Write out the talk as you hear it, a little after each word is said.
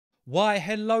Why,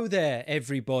 hello there,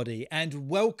 everybody, and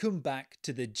welcome back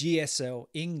to the GSL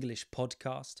English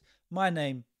podcast. My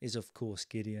name is, of course,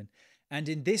 Gideon, and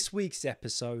in this week's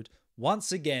episode,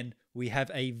 once again, we have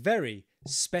a very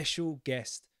special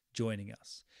guest joining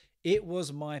us. It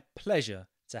was my pleasure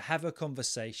to have a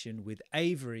conversation with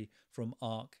Avery from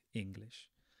Arc English.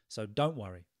 So don't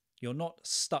worry, you're not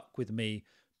stuck with me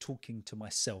talking to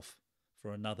myself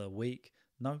for another week.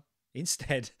 No,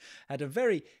 instead, had a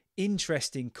very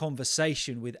interesting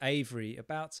conversation with Avery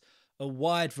about a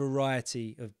wide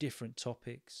variety of different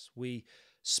topics. We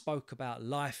spoke about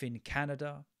life in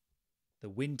Canada, the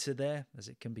winter there, as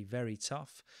it can be very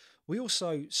tough. We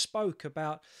also spoke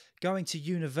about going to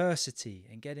university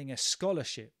and getting a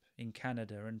scholarship in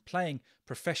Canada and playing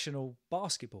professional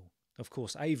basketball. Of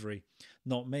course, Avery,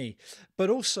 not me. But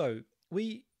also,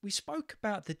 we spoke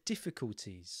about the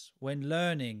difficulties when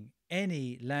learning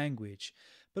any language,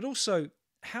 but also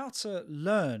how to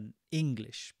learn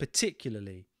English,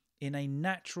 particularly in a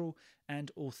natural and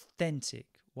authentic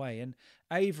way. And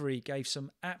Avery gave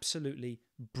some absolutely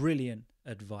brilliant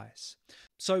advice.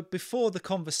 So before the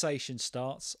conversation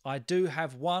starts, I do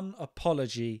have one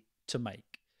apology to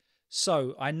make.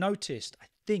 So I noticed, I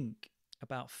think,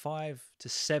 about 5 to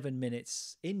 7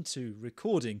 minutes into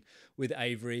recording with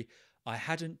Avery, I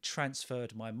hadn't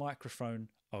transferred my microphone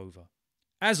over.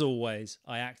 As always,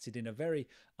 I acted in a very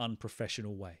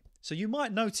unprofessional way. So you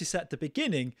might notice at the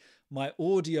beginning, my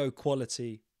audio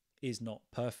quality is not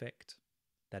perfect.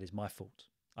 That is my fault.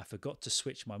 I forgot to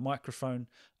switch my microphone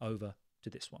over to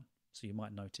this one. So you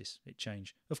might notice it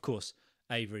change. Of course,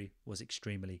 Avery was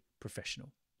extremely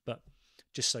professional. But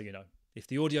just so you know, if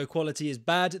the audio quality is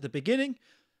bad at the beginning,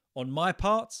 on my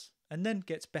part, and then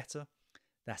gets better,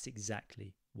 that's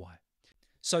exactly why.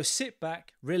 So sit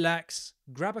back, relax,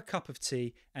 grab a cup of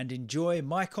tea, and enjoy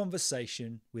my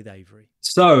conversation with Avery.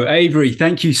 So, Avery,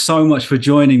 thank you so much for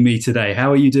joining me today.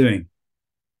 How are you doing?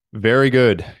 Very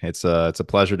good. It's a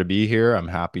pleasure to be here. I'm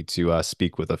happy to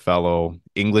speak with a fellow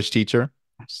English teacher.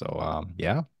 So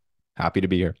yeah, happy to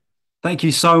be here. Thank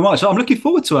you so much. I'm looking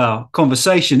forward to our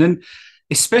conversation, and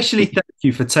especially thank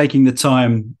you for taking the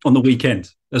time on the weekend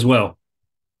as well.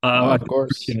 I Of course.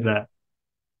 appreciate that.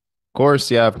 Of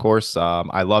course, yeah, of course.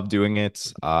 I love doing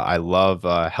it. I love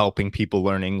helping people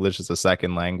learn English as a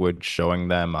second language, showing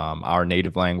them our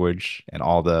native language and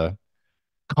all the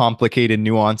complicated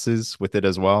nuances with it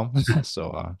as well.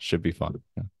 So should be fun.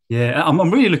 Yeah. Yeah,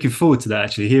 I'm really looking forward to that,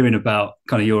 actually, hearing about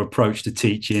kind of your approach to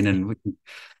teaching, and we can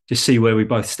just see where we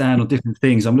both stand on different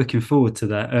things. I'm looking forward to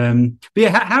that. But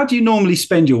yeah, how do you normally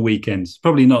spend your weekends?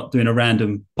 Probably not doing a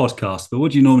random podcast, but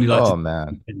what do you normally like to Oh do?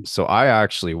 man. So I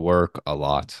actually work a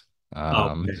lot. Oh,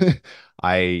 Um, okay.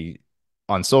 I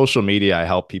on social media, I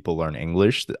help people learn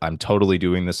English. I'm totally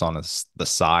doing this on the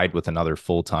side with another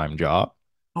full-time job.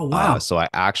 Oh, wow. So I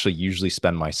actually usually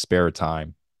spend my spare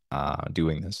time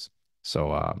doing this.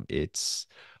 So it's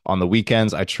on the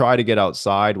weekends. I try to get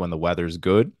outside when the weather's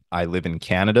good. I live in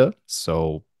Canada,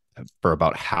 so for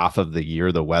about half of the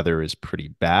year, the weather is pretty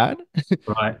bad.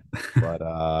 Right.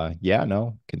 But yeah,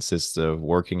 no, consists of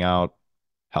working out,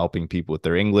 helping people with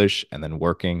their English, and then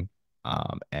working.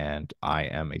 And I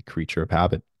am a creature of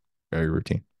habit, very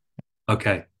routine.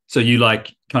 Okay. So you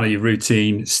like kind of your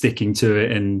routine, sticking to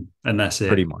it, and that's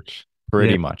Pretty it. much. Yeah.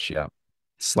 Pretty much, yeah.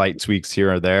 Slight tweaks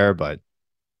here or there, but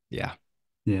yeah,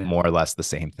 Yeah. more or less the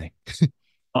same thing.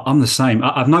 I'm the same.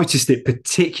 I've noticed it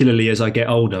particularly as I get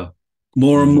older,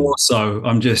 more and more Mm, so.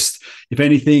 I'm just, if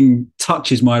anything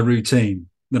touches my routine,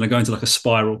 then I go into like a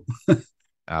spiral.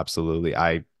 absolutely.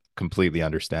 I completely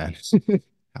understand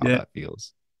how Yeah. that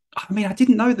feels. I mean, I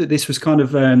didn't know that this was kind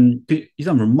of you've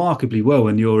done remarkably well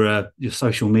in your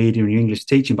social media and your English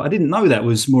teaching, but I didn't know that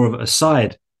was more of a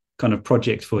side kind of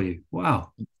project for you.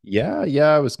 Wow. Yeah, yeah,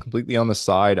 I was completely on the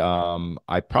side.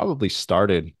 I probably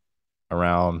started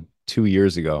around 2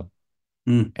 years ago,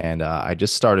 Mm. and I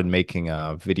just started making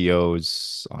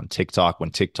videos on TikTok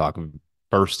when TikTok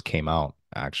first came out,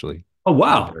 actually, Oh, at the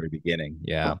wow. very beginning.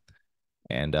 Yeah.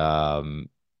 And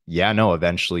yeah, no,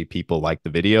 eventually people liked the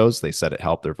videos. They said it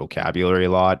helped their vocabulary a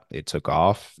lot. It took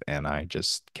off, and I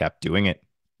just kept doing it.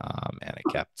 And it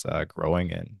kept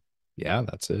growing. And yeah,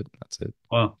 that's it. That's it.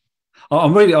 Wow.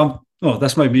 I'm really, oh,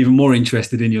 that's made me even more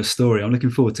interested in your story. I'm looking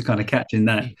forward to kind of catching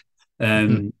that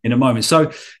in a moment.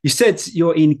 So you said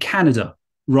you're in Canada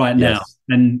right now, Yes.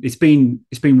 and it's been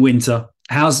winter.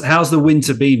 How's the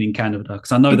winter been in Canada?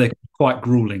 Because I know they're quite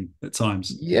grueling at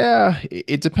times. Yeah,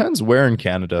 it depends where in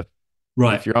Canada.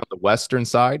 Right. If you're on the western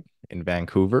side in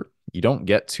Vancouver, you don't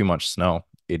get too much snow.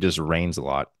 It just rains a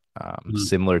lot. Mm.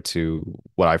 Similar to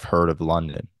what I've heard of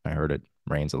London. I heard it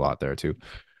rains a lot there too.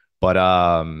 But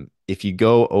if you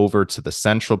go over to the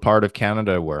central part of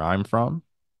Canada where I'm from,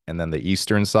 and then the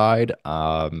eastern side,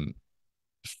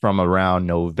 from around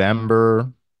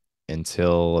November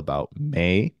until about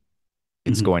May,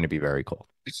 it's Mhm. going to be very cold.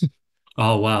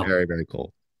 Oh, wow. Very, very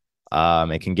cold.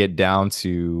 It can get down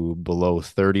to below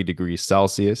 30 degrees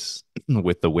Celsius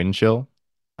with the wind chill.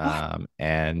 What?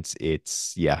 And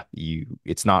it's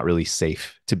not really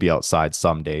safe to be outside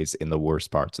some days in the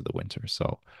worst parts of the winter.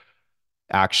 So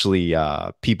actually,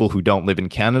 people who don't live in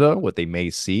Canada, what they may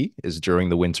see is during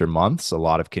the winter months, a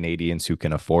lot of Canadians who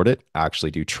can afford it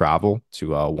actually do travel to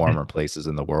warmer places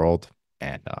in the world.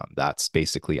 And that's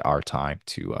basically our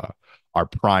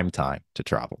prime time to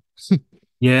travel.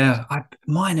 Yeah,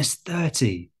 minus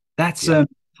 30. That's Yeah.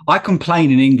 I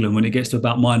complain in England when it gets to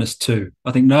about minus 2.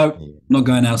 I think no, I'm Yeah. not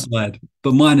going outside.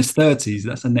 But minus 30s,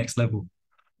 that's the next level.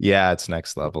 Yeah, it's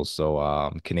next level.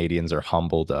 So Canadians are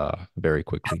humbled very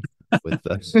quickly with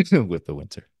the with the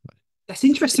winter. That's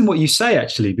interesting what you say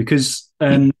actually, because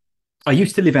I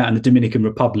used to live out in the Dominican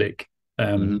Republic.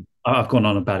 Mhm. I've gone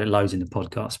on about it loads in the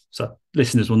podcast, so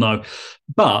listeners will know.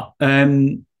 But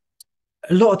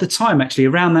a lot of the time, actually,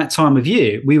 around that time of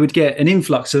year, we would get an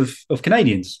influx of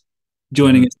Canadians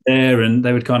joining Mhm. us there, and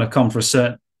they would kind of come for a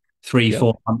certain three, Yep.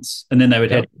 4 months, and then they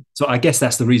would head. Yep. So I guess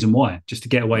that's the reason why, just to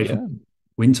get away from Yeah.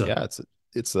 winter. Yeah,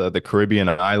 it's the Caribbean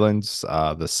islands,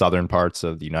 the southern parts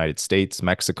of the United States,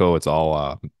 Mexico. It's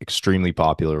all extremely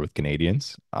popular with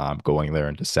Canadians. Going there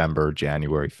in December,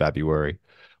 January, February.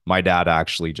 My dad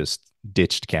actually just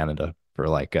ditched Canada for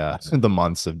like the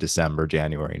months of December,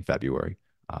 January, and February,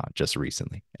 just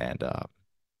recently, and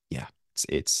yeah,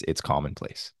 it's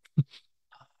commonplace.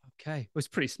 Okay, well, it's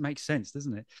pretty makes sense,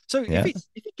 doesn't it? So Yeah. if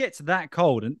it gets that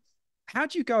cold, and how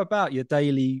do you go about your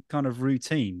daily kind of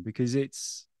routine? Because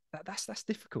that's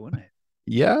difficult, isn't it?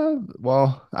 Yeah,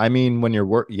 well, I mean, when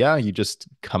you're you just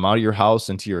come out of your house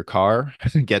into your car,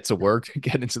 get to work,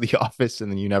 get into the office,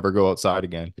 and then you never go outside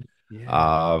again.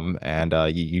 Yeah, And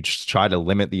you just try to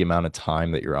limit the amount of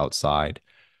time that you're outside.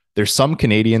 There's some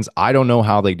Canadians, I don't know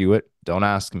how they do it. Don't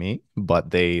ask me, but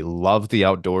they love the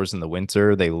outdoors in the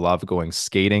winter. They love going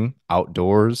skating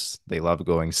outdoors. They love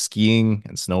going skiing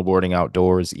and snowboarding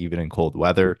outdoors, even in cold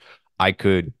weather. I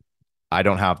could I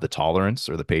don't have the tolerance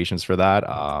or the patience for that.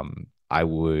 I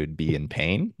would be in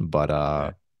pain, but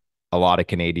yeah. a lot of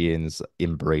Canadians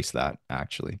embrace that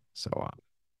actually. So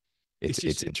It's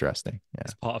it's just interesting.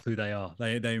 it's part of who they are.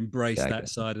 They embrace Yeah, that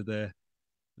side of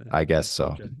I guess their so.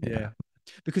 culture. Yeah. Yeah,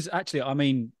 because actually, I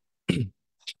mean, I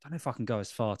don't know if I can go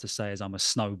as far to say as I'm a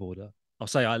snowboarder. I'll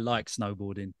say I like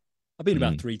snowboarding. I've been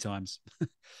about Mm, 3 times,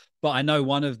 but I know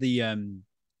one of the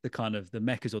kind of the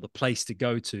meccas or the place to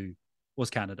go to was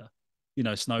Canada. You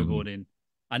know, mhm. snowboarding.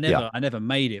 Yeah. I never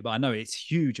made it, but I know it's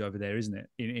huge over there, isn't it?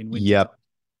 In wintertime. Yep.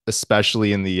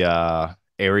 Especially in the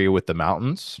area with the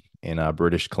mountains in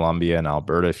British Columbia and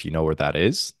Alberta, if you know where that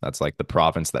is. That's like the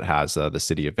province that has the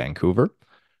city of Vancouver.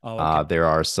 Oh, okay. There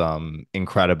are some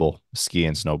incredible ski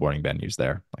and snowboarding venues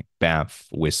there, like Banff,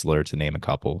 Whistler, to name a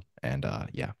couple. And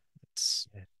yeah, it's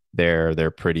Yeah.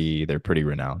 they're pretty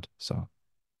renowned. So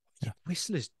Yeah, yeah.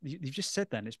 Whistler's. You've just said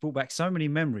that, and it's brought back so many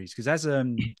memories. Because as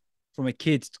from a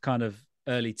kid, kind of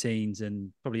early teens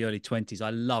and probably early 20s, I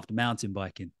loved mountain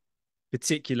biking,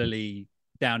 particularly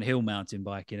downhill mountain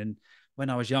biking. And when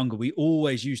I was younger, we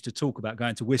always used to talk about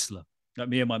going to Whistler. Like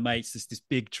me and my mates, this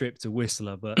big trip to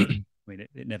Whistler, but I mean,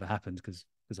 it never happened because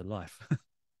of life.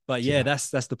 But yeah, Yeah.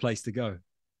 that's the place to go.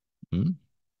 Mhm.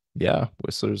 Yeah.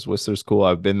 Whistler's cool.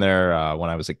 I've been there when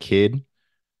I was a kid.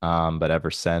 But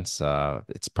ever since,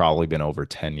 it's probably been over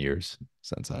 10 years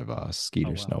since I've skied Oh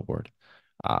or wow. snowboard.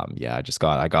 Yeah,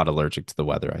 I got allergic to the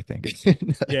weather, I think.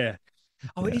 Yeah.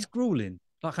 Oh, it Yeah. is grueling.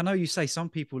 Like I know you say some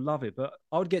people love it, but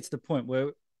I would get to the point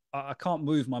where I can't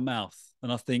move my mouth,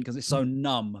 and I think because it's so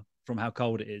numb from how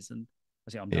cold it is, and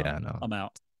I say I'm done. Yeah, no. I'm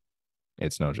out.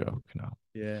 It's no joke, no.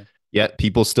 Yeah. Yet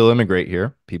people still immigrate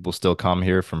here. People still come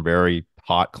here from very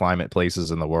hot climate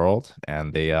places in the world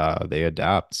and they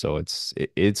adapt. So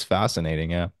it's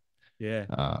fascinating, yeah. Yeah.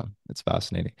 It's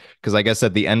fascinating because I guess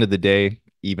at the end of the day,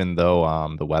 even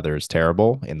though the weather is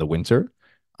terrible in the winter,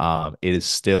 it is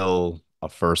still a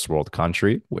first world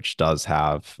country, which does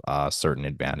have certain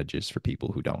advantages for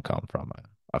people who don't come from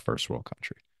a first world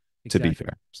country, to be Exactly.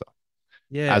 fair. So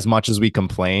Yeah. as much as we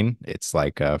complain, it's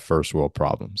like first world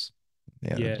problems at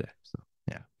the end of Yeah. the day. So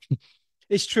yeah.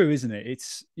 It's true, isn't it?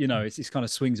 It's kind of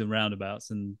swings and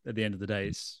roundabouts, and at the end of the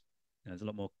day, there's a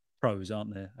lot more pros,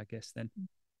 aren't there? I guess then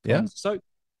Yeah. cons. So,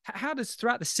 how does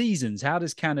throughout the seasons, how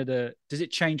does Canada does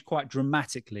it change quite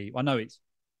dramatically? I know it's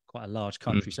quite a large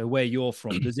country, Mm. so where you're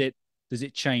from, does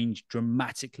it change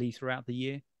dramatically throughout the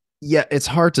year? Yeah, it's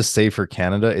hard to say for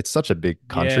Canada. It's such a big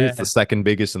country. It's the Yeah. second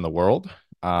biggest in the world.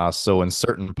 So in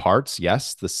certain parts,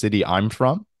 yes, the city I'm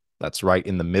from, that's right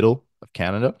in the middle of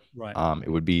Canada. Right. It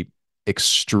would be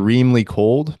extremely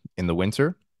cold in the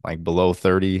winter, like below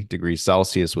 30 degrees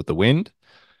Celsius with the wind.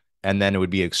 And then it would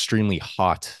be extremely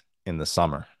hot in the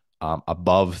summer,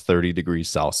 above 30 degrees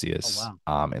Oh, Celsius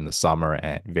wow. in the summer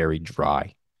and very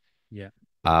dry. Yeah.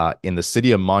 In the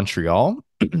city of Montreal,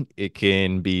 it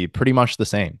can be pretty much the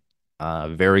same.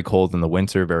 Very cold in the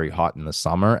winter, very hot in the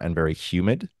summer, and very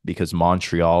humid because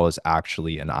Montreal is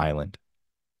actually an island.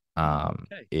 Oh,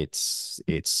 okay.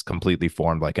 It's completely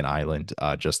formed like an island,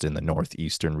 just in the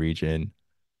northeastern region,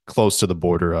 close to the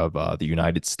border of the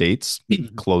United States,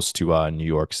 Mhm. close to New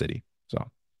York City. So,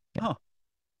 yeah, Oh,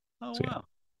 oh, so yeah. wow.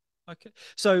 Okay.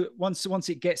 So once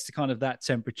it gets to kind of that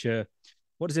temperature,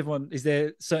 what does everyone, is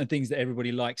there certain things that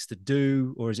everybody likes to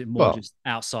do, or is it more Well, just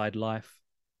outside life?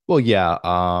 Well, yeah,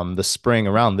 the spring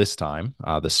around this time,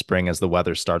 the spring as the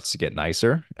weather starts to get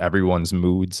nicer, everyone's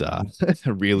moods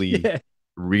really, Yeah.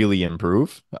 really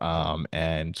improve.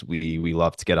 And we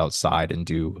love to get outside and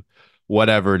do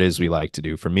whatever it is we like to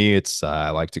do. For me, it's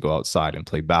I like to go outside and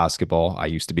play basketball. I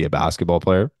used to be a basketball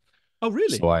player, Oh, so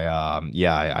really?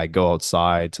 I go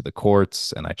outside to the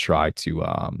courts and I try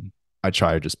to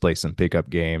just play some pickup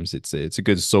games. It's a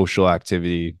good social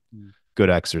activity, Mm. good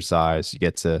exercise. You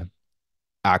get to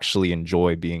actually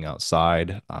enjoy being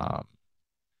outside,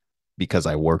 because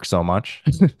I work so much.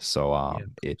 So Yeah,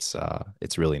 of course.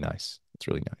 it's really nice. It's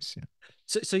really nice.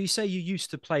 So you say you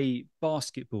used to play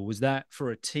basketball. Was that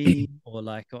for a team or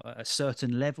like a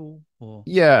certain level or?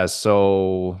 Yeah,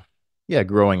 so yeah,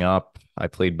 growing up, I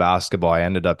played basketball. I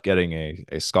ended up getting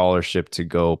a scholarship to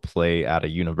go play at a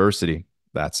university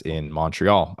that's in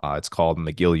Montreal. It's called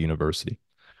McGill University.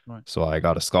 Right. So I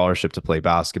got a scholarship to play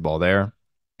basketball there.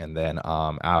 And then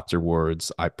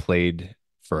afterwards, I played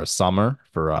for a summer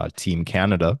for Team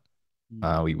Canada.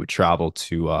 Mm. We would travel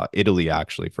to Italy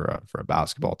actually for a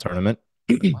basketball tournament.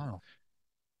 Wow.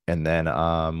 And then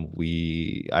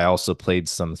I also played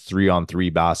some 3-on-3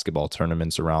 basketball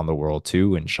tournaments around the world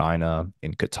too, in China,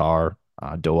 in Qatar,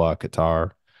 Doha,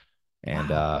 Qatar. And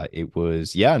Wow. it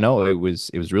was, yeah, no, it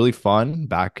was really fun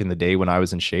back in the day when I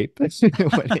was in shape.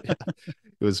 It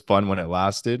was fun when it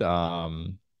lasted.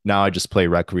 Now I just play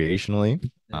recreationally,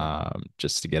 Yeah.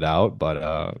 just to get out.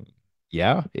 But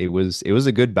yeah, it was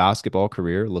a good basketball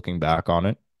career looking back on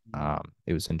it. Mm.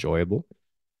 It was enjoyable.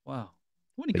 Wow.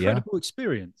 What an But yeah, incredible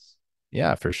experience.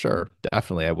 yeah, for sure.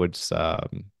 Definitely. I would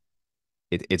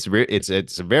it's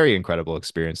a very incredible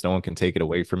experience. No one can take it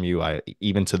away from you. I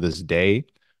even to this day,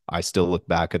 I still look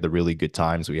back at the really good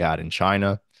times we had in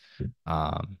China,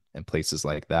 and places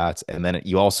like that. And then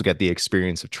you also get the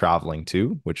experience of traveling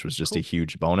too, which was Of just a course.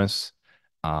 huge bonus.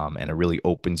 And it really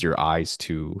opens your eyes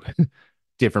to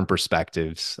different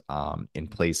perspectives, in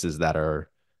places that are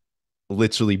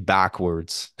literally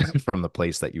backwards from the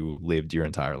place that you lived your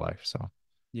entire life. So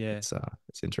Yeah.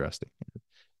 it's interesting.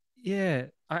 Yeah.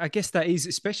 I guess that is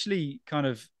especially kind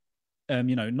of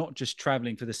not just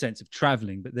traveling for the sense of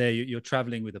traveling, but there you're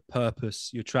traveling with a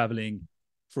purpose. You're traveling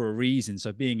for a reason.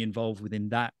 So being involved within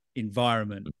that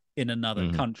environment in another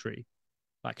Mhm. country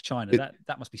like China, It,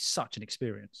 that must be such an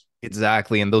experience.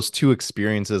 exactly. And those two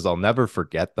experiences, I'll never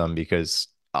forget them because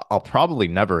I'll probably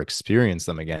never experience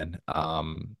them again.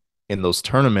 In those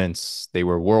tournaments, they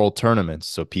were world tournaments.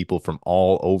 So people from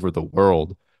all over the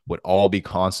world would all be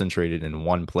concentrated in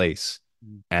one place.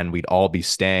 Mm. And we'd all be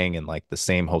staying in like the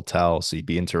same hotel. So you'd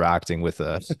be interacting with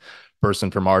a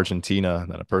person from Argentina,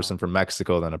 then a Wow. person from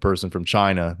Mexico, then a person from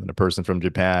China, then a person from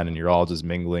Japan, and you're all just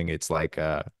mingling. It's like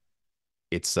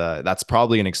it's that's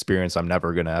probably an experience I'm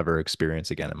never gonna ever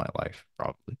experience again in my life.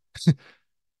 Probably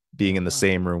being Yeah. in the Wow.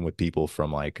 same room with people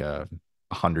from like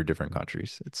 100 different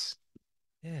countries. It's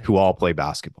Yeah. who all play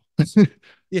basketball.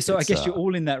 Yeah. So I It's guess you're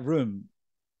all in that room.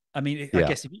 I mean, I yeah,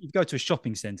 guess if you go to a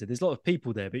shopping center, there's a lot of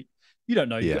people there, but you don't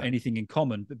know you've got yeah, anything in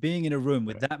common. But being in a room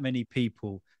with that many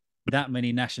people, that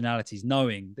many nationalities,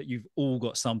 knowing that you've all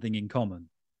got something in common,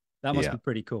 that must yeah, be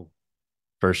pretty cool.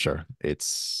 for sure.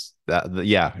 It's that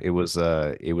yeah, it was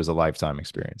a lifetime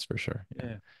experience for sure. Yeah.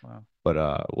 Yeah. Wow.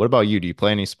 But what about you? Do you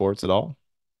play any sports at all?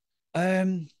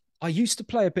 Um, I used to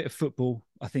play a bit of football.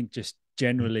 I think just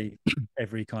generally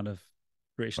every kind of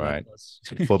British All lad right. does,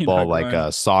 Football like growing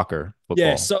up. soccer,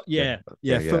 Yeah, football. so Yeah.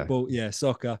 yeah, Okay, yeah. football, yeah,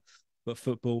 soccer, but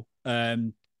football. But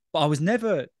I was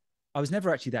never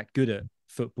actually that good at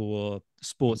football or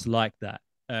sports like that.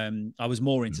 I was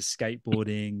more into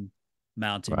skateboarding,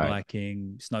 mountain Right.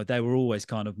 biking, snow. They were always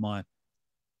kind of my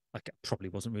probably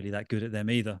wasn't really that good at them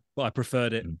either, but I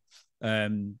preferred it.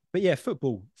 Mm. But yeah,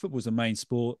 football's the main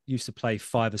sport. Used to play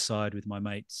five-a-side with my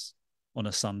mates on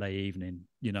a Sunday evening,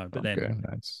 but then Okay,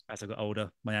 nice. as I got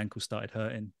older, my ankle started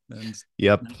hurting, and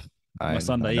Yep. my I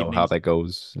Sunday know how evenings, that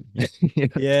goes.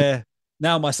 yeah,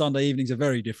 now my Sunday evenings are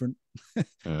very different.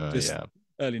 Just Yeah.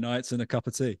 early nights and a cup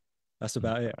of tea. That's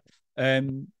about it.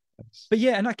 Um, Nice. but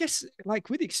yeah, and I guess like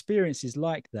with experiences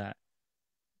like that,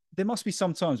 there must be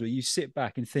some times where you sit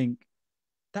back and think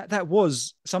that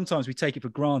was sometimes we take it for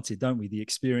granted, don't we? The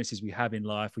experiences we have in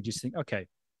life, we just think, okay,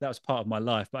 that was part of my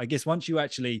life. But I guess once you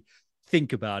actually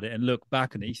think about it and look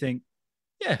back on it, you think,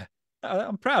 yeah,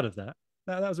 I'm proud of that.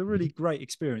 That was a really great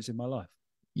experience in my life.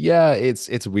 Yeah,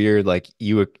 it's weird. Like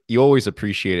you always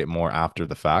appreciate it more after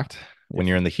the fact. When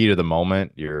you're in Definitely. the heat of the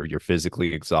moment, you're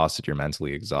physically exhausted, you're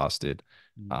mentally exhausted.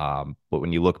 Mm. But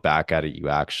when you look back at it, you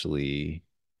actually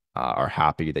are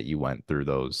happy that you went through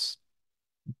those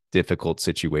difficult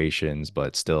situations,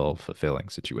 but still fulfilling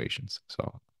situations.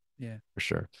 So Yeah. for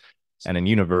sure. And in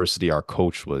university, our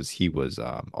coach was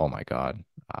oh my God.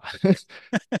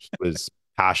 He was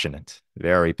passionate,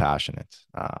 very passionate.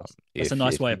 That's a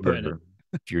nice way of putting it.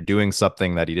 If you're doing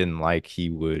something that he didn't like, he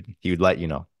would let you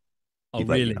know. Oh, He'd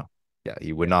let you really? know. Yeah,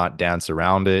 he would Yeah. not dance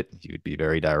around it. He would be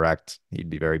very direct. He'd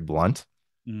be very blunt.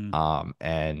 Mm.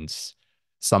 And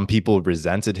some people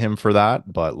resented him for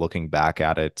that, but looking back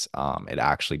at it, it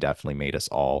actually definitely made us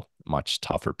all much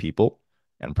tougher people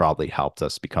and probably helped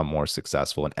us become more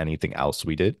successful in anything else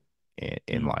we did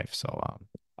in Mm. life. So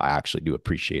I actually do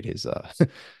appreciate his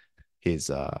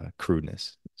his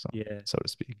crudeness, Yeah. so to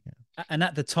speak. Yeah. And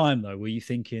at the time, though, were you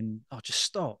thinking, "Oh, just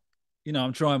stop"?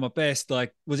 I'm trying my best.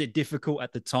 Like, was it difficult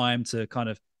at the time to kind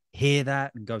of hear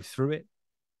that and go through it?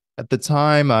 At the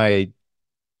time,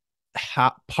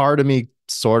 part of me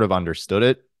sort of understood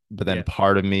it, but then Yeah.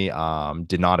 part of me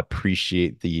did not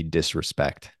appreciate the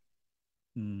disrespect.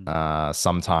 Mm.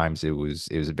 Sometimes it was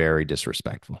very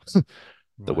disrespectful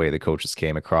the Right. way the coaches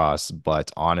came across.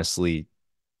 But honestly,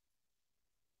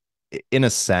 in a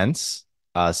sense,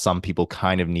 some people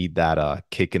kind of need that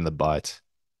kick in the butt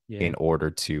Yeah. in order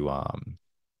to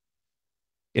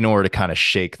kind of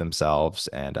shake themselves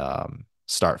and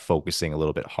start focusing a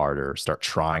little bit harder, start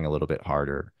trying a little bit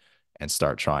harder, and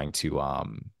start trying to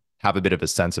have a bit of a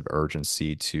sense of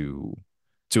urgency to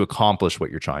accomplish what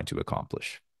you're trying to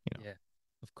accomplish. Yeah.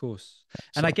 Of course.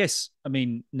 And I So guess, I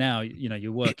mean, now,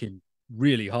 you're working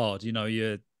really hard. You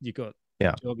got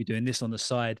yeah, a job, you're doing this on the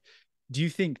side. Do you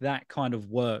think that kind of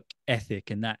work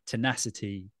ethic and that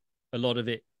tenacity, a lot of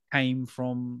it came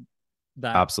from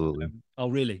that? absolutely, Oh,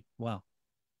 really? Wow.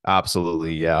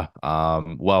 absolutely, yeah.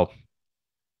 Well,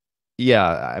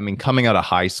 yeah. I mean, coming out of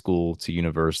high school to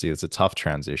university, it's a tough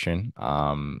transition.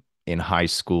 In high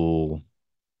school,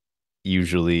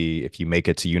 usually if you make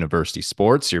it to university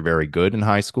sports, you're very good in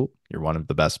high school. You're one of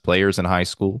the best players in high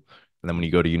school. And then when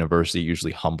you go to university, it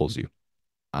usually humbles you.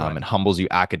 Right. It humbles you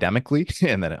academically,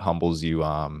 and then it humbles you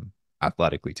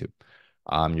athletically too.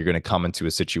 You're going to come into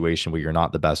a situation where you're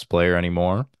not the best player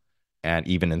anymore. And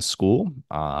even in school,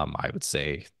 I would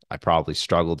say I probably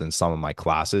struggled in some of my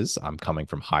classes. I'm coming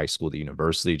from high school to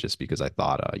university just because I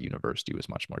thought university was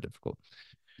much more difficult.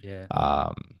 Yeah.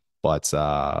 Um, but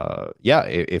yeah,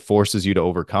 it forces you to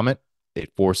overcome it.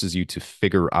 It forces you to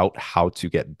figure out how to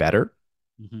get better,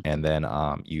 Mhm. and then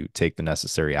you take the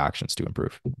necessary actions to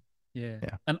improve. Yeah.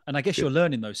 Yeah, And I guess good. you're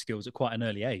learning those skills at quite an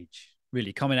early age,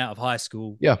 really coming out of high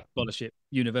school, Yeah, scholarship,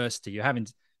 university.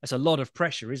 That's a lot of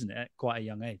pressure, isn't it, at quite a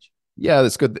young age? yeah,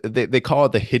 that's good. They call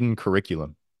it the hidden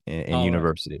curriculum in All right.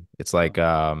 university. It's Oh, like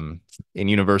in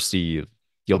university,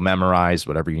 you'll memorize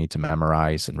whatever you need to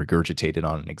memorize and regurgitate it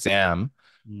on an exam,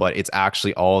 mm, but it's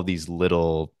actually all of these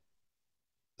little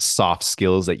soft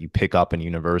skills that you pick up in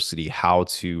university, how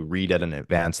to read at an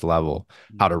advanced level,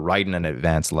 how to mm, write in an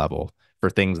advanced level for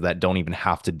things that don't even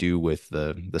have to do with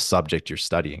the subject you're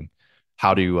studying,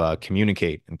 how mm, to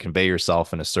communicate and convey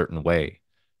yourself in a certain way.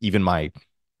 Even my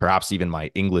perhaps even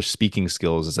my English speaking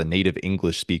skills as a native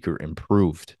English speaker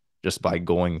improved just by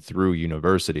going through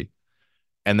university.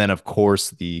 And then of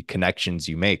course the connections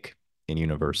you make in mm,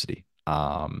 university,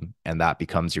 and that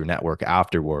becomes your network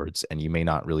afterwards, and you may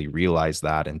not really realize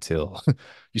that until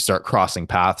you start crossing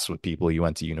paths with people you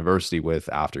went to university with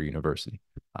after university.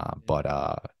 yeah,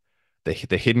 But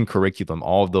the hidden curriculum,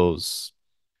 all of those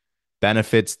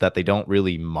benefits that they don't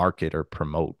really market or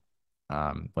promote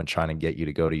when trying to get you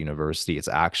to go to university, it's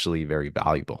actually very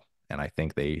valuable, and I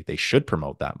think they should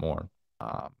promote that more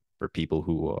for people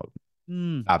who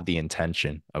mm, have the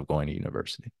intention of going to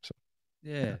university. So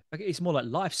yeah, yeah. Like, it's more like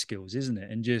life skills, isn't it?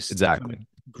 And just kind of exactly.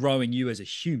 growing you as a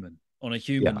human on a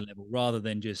Yeah. human level rather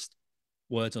than just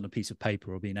words on a piece of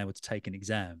paper or being able to take an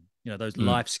exam. You know, those Mm,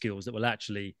 life skills that will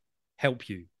actually help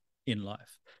you in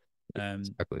life.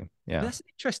 exactly. But Yeah. that's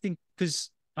interesting because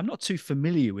I'm not too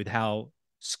familiar with how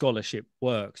scholarship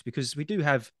works, because we do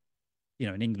have, you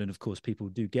know, in England, of course, people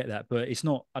do get that, but it's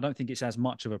not, I don't think it's as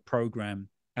much of a program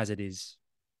as it is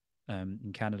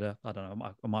in Canada. I don't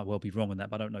know. I might well be wrong on that,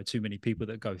 but I don't know too many people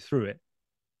that go through it.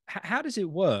 How does it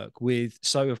work with,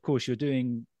 so of course you're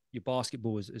doing your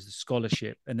basketball as a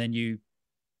scholarship, and then you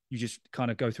just kind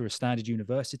of go through a standard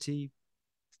university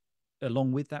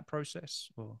along with that process,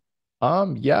 or?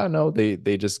 Yeah, no,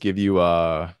 they just give you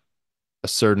a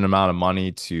certain amount of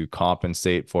money to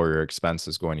compensate for your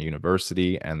expenses going to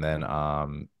university, and then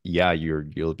yeah,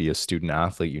 you'll be a student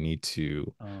athlete. You need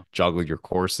to Oh, juggle your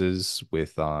courses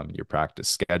with your practice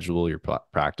schedule, your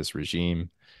practice regime.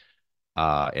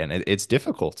 And it's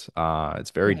difficult.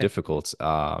 It's very yeah, difficult.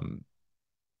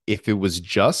 If it was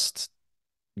just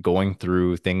going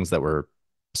through things that were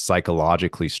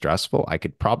psychologically stressful, I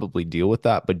could probably deal with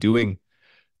that. But doing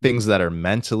things that are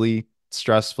mentally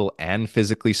stressful and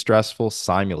physically stressful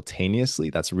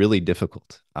simultaneously, that's really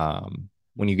difficult.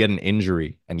 When you get an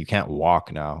injury and you can't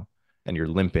walk now and you're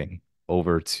limping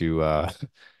over to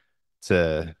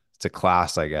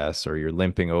class, I guess, or you're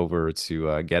limping over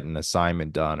to get an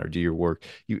assignment done or do your work.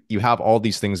 You have all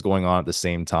these things going on at the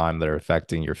same time that are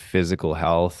affecting your physical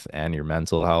health and your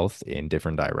mental health in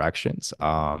different directions.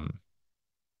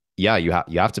 Yeah, you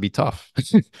have to be tough.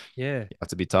 yeah, You have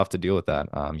to be tough to deal with that.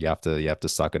 You have to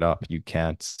suck it up. You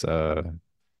can't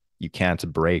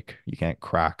break. You can't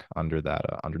crack under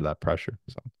that pressure.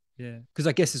 So yeah. Because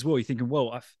I guess as well, you're thinking,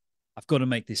 well, I've got to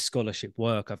make this scholarship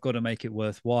work. I've got to make it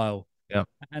worthwhile. yeah.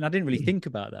 And I didn't really think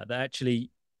about that. That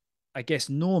actually, I guess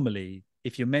normally,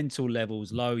 if your mental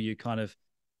level's low, you can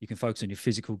focus on your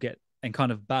physical, get and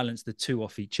kind of balance the two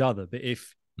off each other. But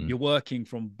if Mm. you're working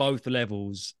from both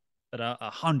levels at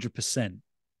 100%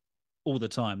 all the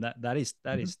time, that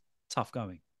Mhm. is tough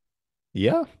going.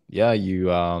 Yeah, yeah.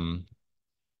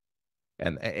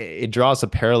 And it draws a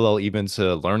parallel even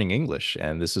to learning English.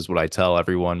 And this is what I tell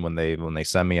everyone when they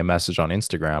send me a message on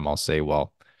Instagram. I'll say,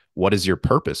 well, what is your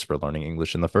purpose for learning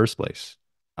English in the first place?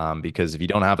 Because if you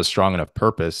don't have a strong enough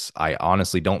purpose, I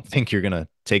honestly don't think you're gonna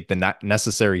take the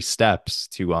necessary steps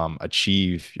to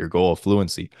achieve your goal of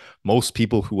fluency. Most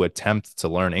people who attempt to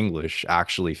learn English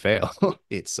actually fail.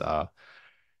 It's Yeah,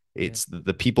 it's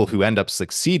the people who end up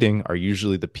succeeding are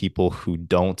usually the people who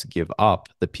don't give up.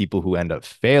 The people who end up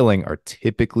failing are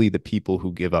typically the people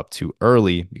who give up too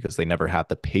early because they never had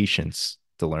the patience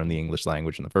to learn the English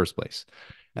language in the first place.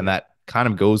 And yeah, that kind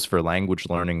of goes for language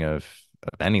learning of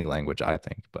any language, I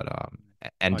think. But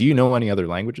and I do you agree. know any other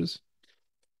languages?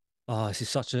 Oh, this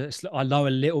is I know a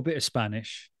little bit of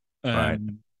Spanish. Right,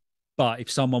 Um, but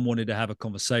if someone wanted to have a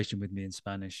conversation with me in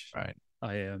Spanish, right.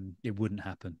 it wouldn't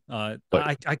happen.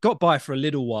 But I got by for a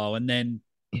little while, and then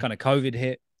kind of COVID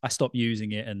hit. I stopped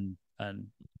using it, and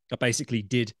I basically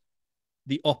did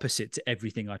the opposite to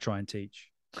everything I try and teach.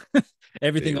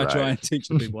 Everything I try right, and teach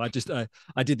to people,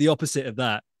 I did the opposite of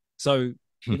that. So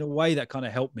in a way, that kind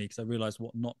of helped me because I realized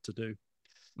what not to do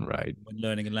right. when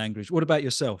learning a language. What about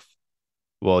yourself?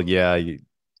 Well, yeah,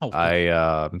 Oh, of course.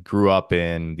 I grew up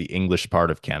in the English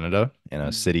part of Canada in a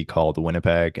Mm, city called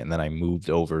Winnipeg, and then I moved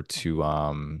over to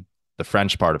the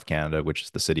French part of Canada, which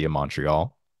is the city of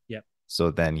Montreal. yep.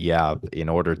 So then, yeah, in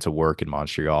order to work in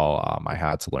Montreal, I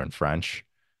had to learn French.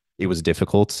 It was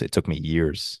difficult. It took me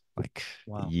years, like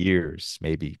Wow. years,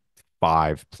 maybe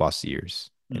 5+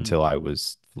 years Mm, until I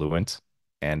was fluent.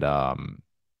 And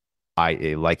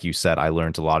like you said, I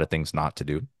learned a lot of things not to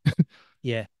do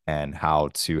yeah. and how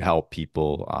to help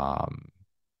people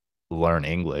learn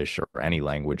English or any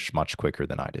language much quicker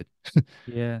than I did.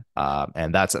 Yeah.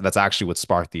 And that's actually what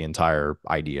sparked the entire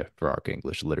idea for Arc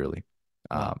English, literally.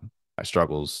 Wow. I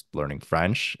struggles learning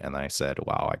French, and I said,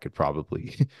 wow, I could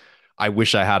probably, I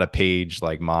wish I had a page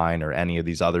like mine or any of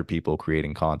these other people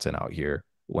creating content out here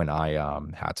when I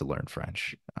had to learn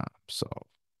French. So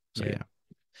Yeah. yeah.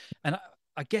 And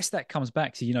I guess that comes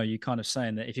back to, you know, you kind of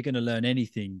saying that if you're going to learn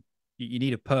anything, you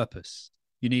need a purpose,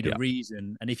 you need a Yeah.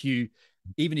 reason. And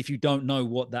even if you don't know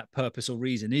what that purpose or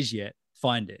reason is yet,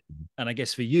 find it. And I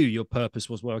guess for you, your purpose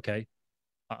was, well, okay,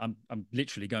 I'm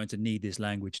literally going to need this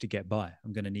language to get by.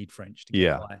 I'm going to need French to get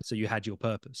Yeah. by. So you had your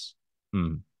purpose.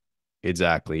 Mm.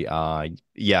 Exactly.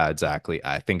 Yeah, exactly.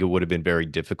 I think it would have been very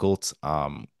difficult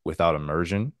without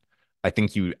immersion. I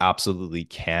think you absolutely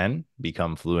can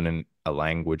become fluent in a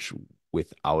language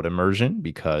without immersion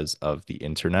because of the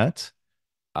internet.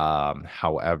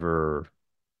 However,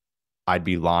 I'd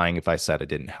be lying if I said it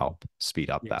didn't help speed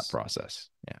up that Yes. process.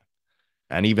 Yeah.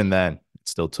 And even then, it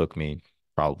still took me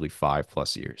probably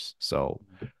 5+ years. So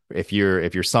if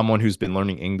you're someone who's been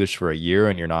learning English for a year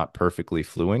and you're not perfectly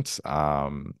fluent,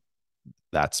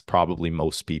 that's probably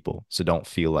most people. So don't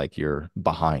feel like you're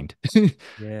behind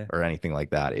Yeah. or anything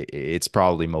like that. It's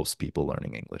probably most people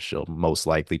learning English. It'll most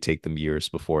likely take them years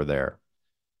before they're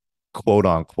quote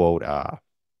unquote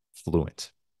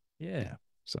fluent. Yeah. Yeah.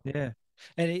 So Yeah.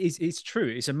 And it's true.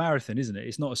 It's a marathon, isn't it?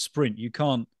 It's not a sprint. You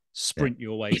can't yeah. sprint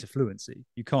your way to fluency.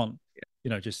 You can't,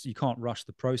 just you can't rush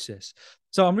the process.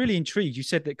 So I'm really intrigued. You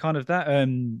said that kind of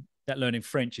that learning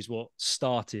French is what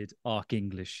started Arc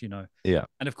English, Yeah.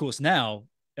 And of course now,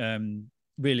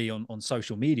 really on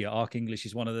social media, Arc English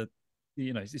is one of the,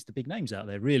 it's the big names out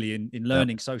there really in Yeah.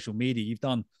 learning social media. You've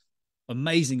done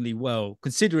amazingly well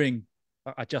considering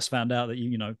I just found out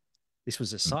that this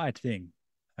was a side thing.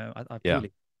 I Yeah.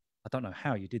 really, I don't know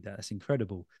how you did that. That's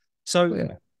incredible. So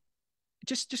Yeah.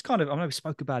 just kind of, I know we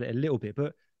spoke about it a little bit,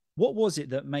 but what was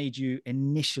it that made you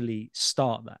initially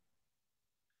start that?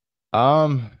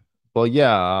 Um, well,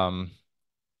 yeah,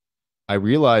 I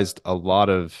realized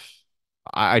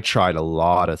I tried a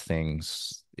lot of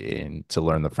things in to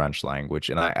learn the French language.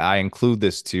 And I include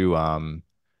this too,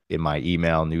 in my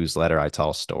email newsletter. I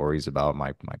tell stories about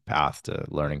my path to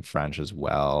learning French as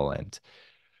well. And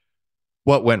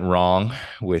what went wrong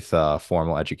with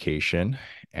formal education.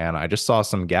 And I just saw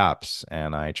some gaps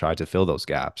and I tried to fill those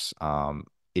gaps.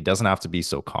 It doesn't have to be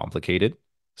so complicated.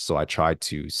 So I tried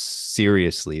to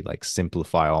seriously like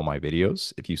simplify all my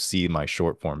videos. If you see my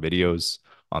short form videos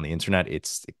on the internet,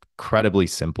 it's incredibly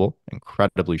simple,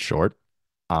 incredibly short.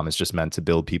 It's just meant to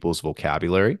build people's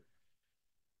vocabulary.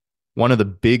 One of the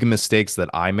big mistakes that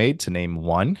I made, to name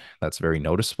one that's very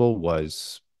noticeable,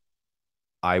 was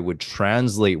I would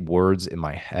translate words in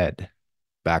my head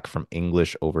back from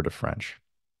English over to French.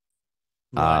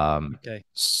 Right. Um, Okay.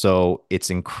 so it's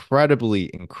incredibly,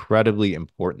 incredibly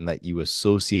important that you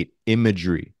associate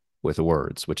imagery with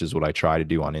words, which is what I try to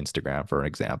do on Instagram, for an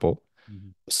example.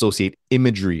 Mhm. Associate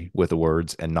imagery with the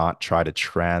words and not try to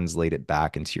translate it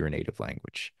back into your native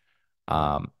language.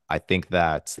 Right. I think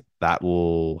that that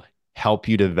will help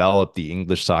you develop the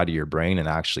English side of your brain and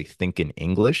actually think in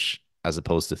English as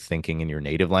opposed to thinking in your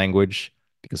native language,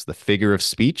 because the figure of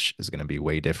speech is going to be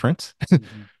way different.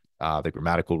 Mhm. The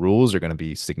grammatical rules are going to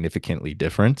be significantly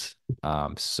different.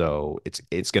 So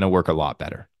it's going to work a lot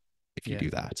better if you Yeah. do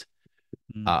that.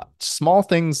 Mm. Small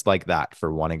things like that,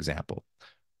 for one example,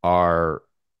 are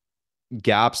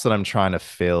gaps that I'm trying to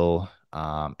fill.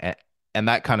 And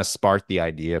that kind of sparked the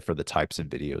idea for the types of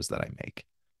videos that I make.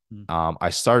 Mm. I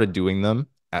started doing them.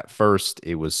 At first,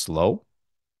 it was slow,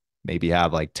 maybe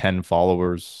have like 10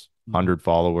 followers, Mhm. 100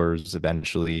 followers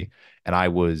eventually. And I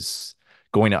was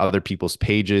going to other people's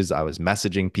pages. I was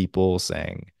messaging people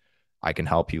saying, I can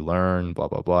help you learn, blah,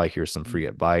 blah, blah. Here's some free Mm.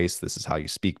 advice. This is how you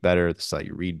speak better. This is how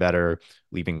you read better.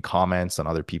 Leaving comments on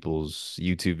other people's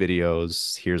YouTube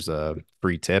videos. Here's a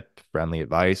free tip, friendly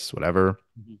advice, whatever.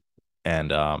 Mhm.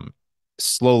 And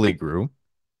slowly grew.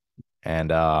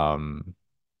 And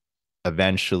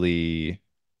eventually,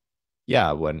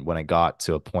 yeah, when I got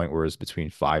to a point where it was between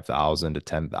 5,000 to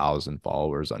 10,000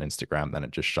 followers on Instagram, then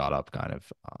it just shot up kind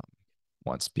of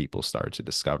once people started to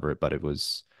discover it. But it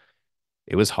was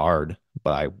hard,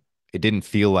 but it didn't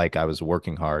feel like I was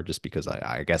working hard just because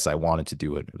I guess I wanted to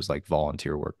do it. It was like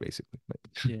volunteer work basically.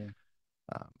 Yeah.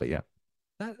 But yeah.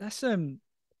 That's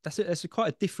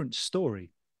quite a different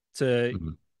story to,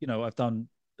 Mhm.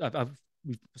 I've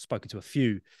we've spoken to a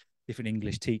few different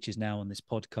English teachers now on this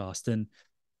podcast, and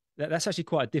that's actually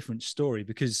quite a different story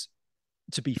because,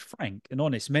 to be frank and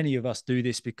honest, many of us do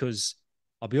this because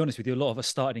I'll be honest with you, a lot of us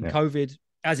started in Yeah. COVID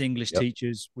as English Yep.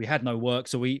 teachers. We had no work,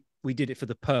 so we did it for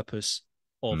the purpose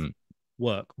of Mhm.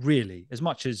 work, really, as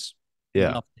much as we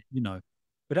Yeah. loved it.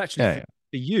 But actually, Yeah.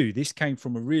 for Yeah. you, this came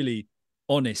from a really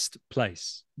honest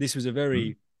place. This was a Mhm.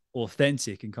 very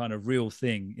authentic and kind of real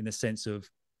thing in the sense of,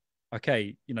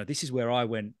 okay, this is where I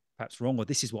went perhaps wrong, or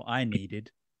this is what I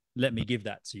needed. Let me give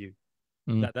that to you.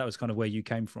 Mhm. That was kind of where you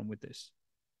came from with this.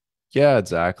 Yeah,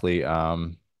 exactly.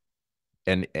 And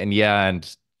yeah,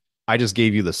 and I just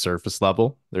gave you the surface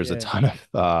level. There's a Yeah. ton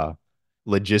of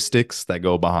logistics that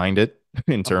go behind it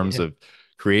in Oh terms yeah. of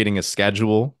creating a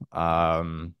schedule,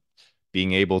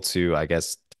 being able to, I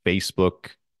guess,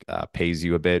 Facebook pays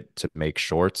you a bit to make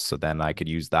shorts, so then I could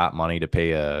use that money to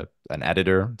pay an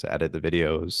editor to edit the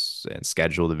videos and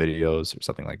schedule the videos or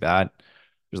something like that.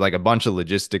 There's like a bunch of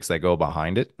logistics that go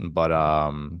behind it, but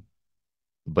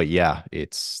yeah,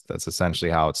 that's essentially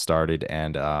how it started.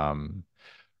 And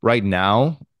right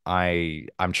now,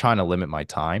 I'm trying to limit my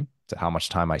time to how much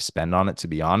time I spend on it, to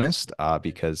be honest, Yeah.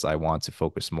 because I want to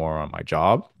focus more on my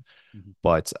job. Mhm.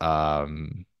 But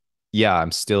yeah,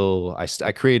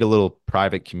 I create a little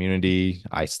private community.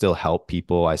 I still help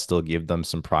people. I still give them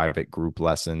some private group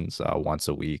lessons once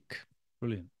a week.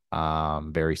 Brilliant.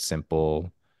 Very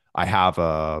simple. I have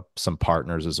some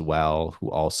partners as well who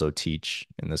also teach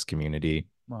in this community.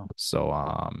 Wow. So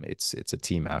it's a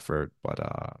team effort, but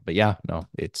yeah, no,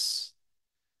 it's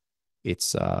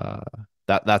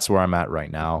that's where I'm at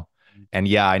right now. And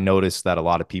yeah, I noticed that a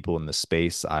lot of people in the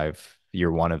space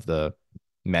you're one of the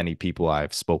many people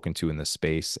I've spoken to in the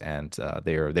space, and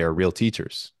they're real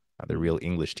teachers. They're Mm. real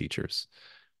English teachers,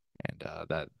 and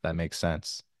that makes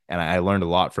sense. And I learned a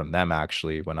lot from them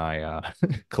actually when I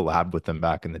collabed with them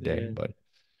back in the day. Yeah.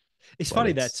 It's But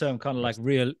funny that it's term, kind of like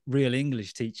real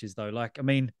English teachers, though. Like, I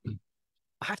mean,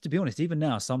 I have to be honest, even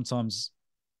now, sometimes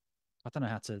I don't know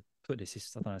how to put this. I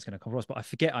don't know how it's going to come across, but I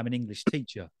forget I'm an English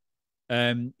teacher,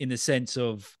 in the sense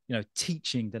of,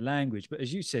 teaching the language. But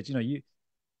as you said,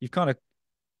 you've kind of,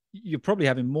 you're probably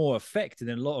having more effect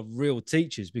than a lot of real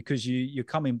teachers, because you're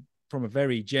coming from a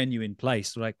very genuine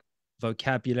place, like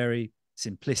vocabulary,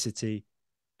 simplicity,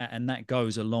 and that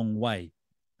goes a long way.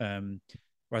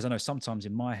 Whereas I know sometimes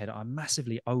in my head I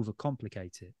massively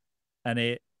overcomplicate it, and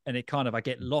it kind of, I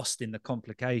get lost in the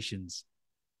complications.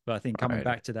 But I think coming right.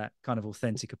 back to that kind of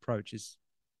authentic approach is,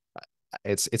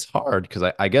 It's hard because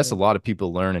I guess yeah, a lot of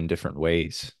people learn in different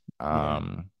ways.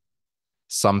 yeah,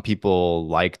 Some people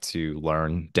like to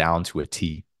learn down to a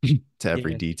T to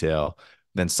every yeah, detail.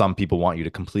 Then some people want you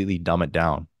to completely dumb it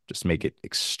down, just make it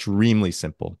extremely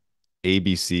simple.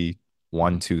 ABC,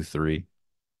 one, mhm, two, three.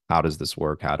 How does this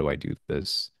work? How do I do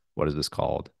this? What is this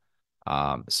called?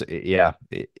 Yeah,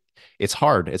 it's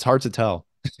hard. It's hard to tell.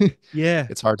 yeah.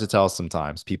 It's hard to tell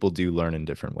sometimes. People do learn in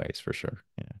different ways for sure.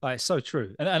 Yeah. It's so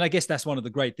true. And I guess that's one of the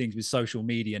great things with social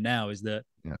media now, is that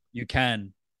Yeah. you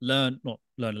can not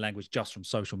learn a language just from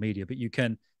social media, but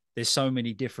there's so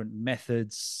many different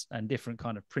methods and different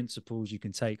kind of principles you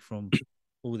can take from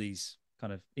all these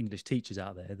kind of English teachers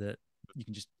out there, that you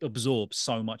can just absorb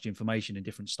so much information in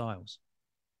different styles.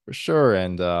 For sure.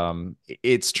 And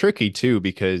it's tricky too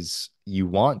because you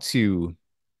want to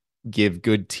give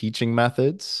good teaching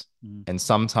methods, Mm. and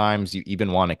sometimes you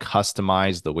even want to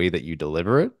customize the way that you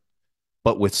deliver it.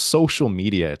 But with social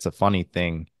media, it's a funny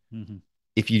thing. Mm-hmm.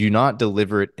 If you do not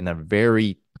deliver it in a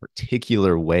very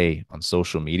particular way on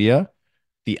social media,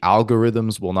 the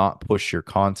algorithms will not push your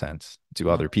content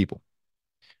to other No. people.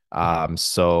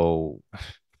 So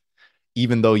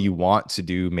even though you want to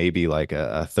do maybe like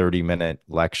a 30-minute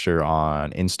lecture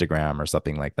on Instagram or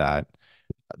something like that,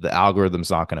 the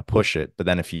algorithm's not going to push it. But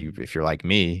then if you're like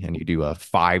me and you do a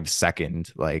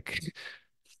 5-second like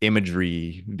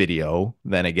imagery video,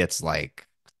 then it gets like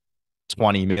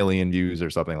 20 million views or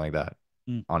something like that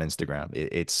Mm. on Instagram.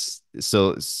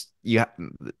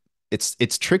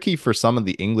 It's tricky for some of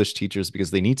the English teachers because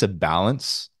they need to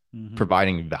balance Mm-hmm.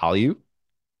 providing value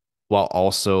while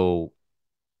also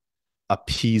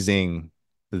appeasing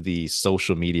the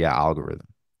social media algorithm,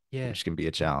 Yeah. which can be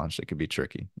a challenge. It can be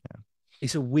tricky.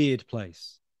 It's a weird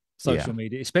place, Yeah. social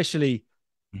media, especially,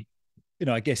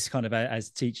 I guess kind of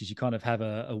as teachers, you kind of have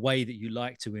a way that you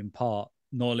like to impart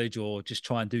knowledge, or just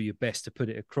try and do your best to put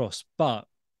it across. But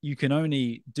you can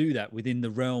only do that within the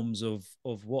realms of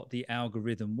what the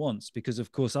algorithm wants, because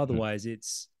of course, Mhm. otherwise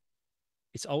it's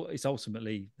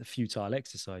ultimately a futile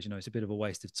exercise. It's a bit of a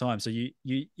waste of time. So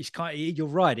it's kind of, you're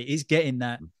right. It is getting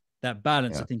that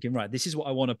balance Yeah. of thinking, right, this is what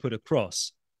I want to put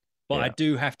across, but I Yeah.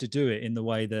 do have to do it in the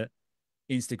way that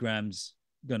Instagram's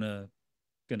gonna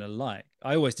like.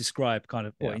 I always describe kind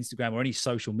of, Yeah. Instagram or any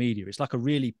social media, it's like a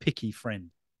really picky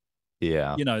friend,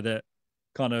 Yeah. that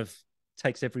kind of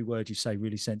takes every word you say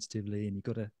really sensitively, and you've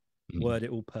got to Mhm. word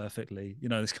it all perfectly.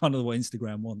 It's kind of what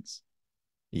Instagram wants.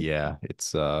 Yeah.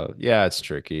 It's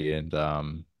tricky. And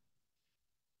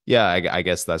yeah, I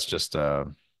guess that's just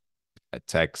a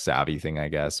tech savvy thing, I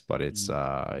guess, but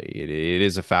Mm. it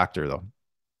is a factor though.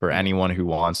 For Yeah, anyone who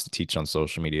wants to teach on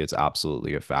social media, it's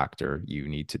absolutely a factor. You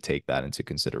need to take that into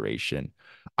consideration.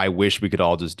 I wish we could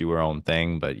all just do our own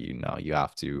thing, but you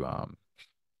have to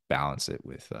balance it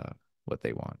with what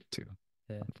they want to,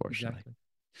 yeah, unfortunately. exactly.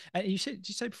 And did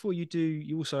you say before,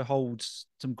 you also hold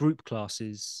some group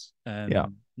classes, Yeah.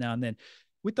 now and then?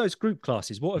 With those group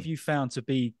classes, what have you found to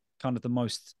be kind of the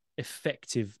most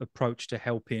effective approach to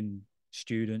helping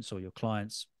students or your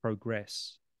clients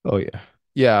progress? Oh yeah.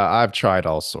 Yeah, I've tried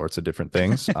all sorts of different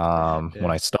things. When Yeah.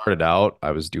 I started out,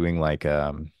 I was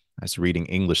reading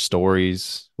English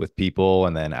stories with people,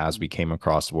 and then as we came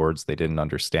across words they didn't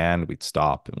understand, we'd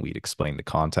stop and we'd explain the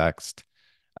context.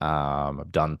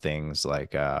 I've done things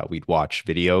like we'd watch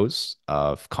videos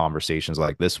of conversations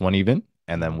like this one even,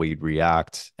 and then we'd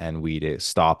react and we'd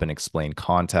stop and explain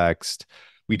context.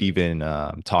 We'd even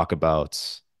talk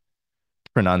about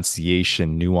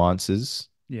pronunciation nuances,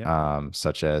 Yeah.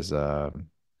 such as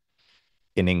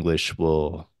in English,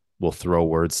 we'll throw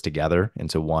words together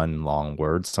into one long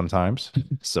word sometimes,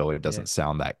 so it Yeah. doesn't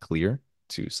sound that clear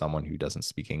to someone who doesn't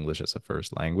speak English as a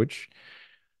first language.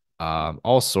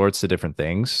 All sorts of different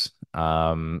things.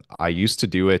 I used to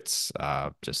do it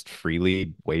just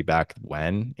freely way back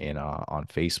when in on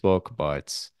Facebook,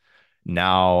 but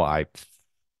now I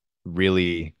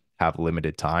really have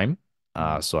limited time.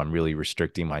 Mm. So I'm really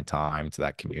restricting my time to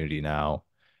that community now,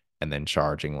 and then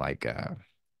charging like a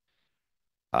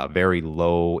very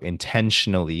low,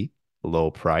 intentionally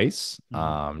low price,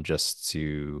 Mm. just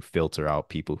to filter out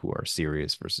people who are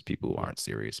serious versus people who Yeah. aren't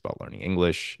serious about learning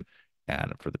English.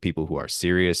 And for the people who are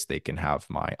serious, they can have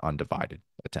my undivided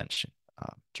attention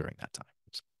during that time.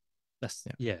 So, That's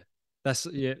yeah. yeah. That's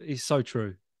yeah. It's so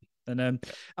true. And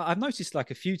Yeah. I've noticed like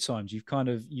a few times you've kind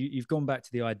of you've gone back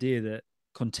to the idea that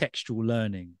contextual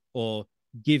learning or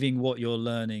giving what you're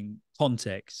learning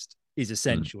context is Mm,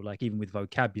 essential. Like even with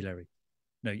vocabulary,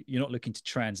 no, you're not looking to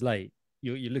translate.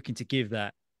 You're looking to give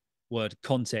that word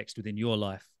context within your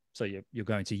life, so you're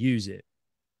going to use it.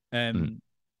 mm. Um,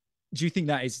 do you think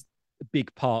that is a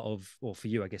big part of, or for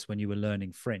you, I guess, when you were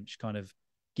learning French, kind of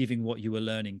giving what you were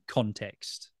learning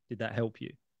context? Did that help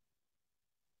you?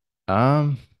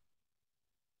 Um,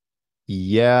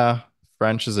 yeah,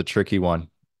 French is a tricky one.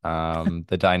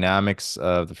 The dynamics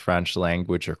of the French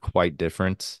language are quite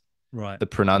different. Right. The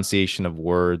pronunciation of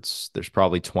words, there's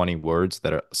probably 20 words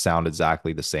that sound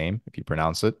exactly the same if you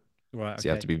pronounce it. Right. So you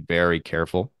have Okay. to be very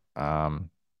careful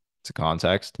to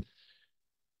context.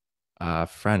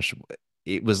 French,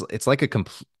 it's like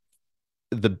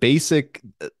the basic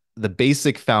the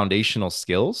basic foundational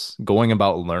skills, going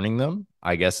about learning them,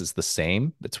 I guess is the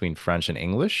same between French and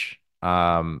English.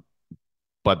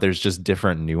 But there's just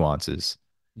different nuances.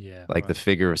 Yeah. Like the Right.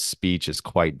 figure of speech is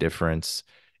quite different.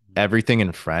 Everything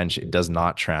in French, it does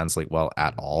not translate well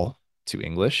at all to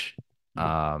English. Mhm.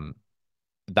 Um,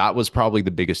 that was probably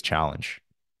the biggest challenge.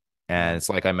 And Right. it's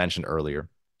like I mentioned earlier,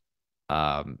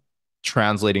 um,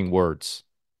 translating words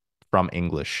from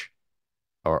English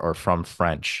or from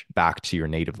French back to your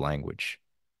native language.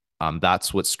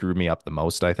 That's what screwed me up the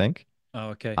most, I think. Oh,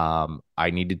 okay. I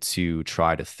needed to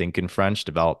try to think in French,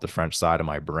 develop the French side of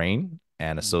my brain,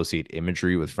 and Mm. associate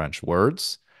imagery with French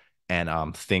words,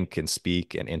 and think and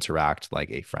speak and interact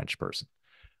like a French person.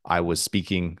 I was Mm.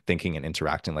 speaking, thinking, and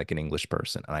interacting like an English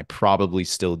person, and I probably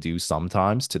still do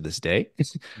sometimes to this day.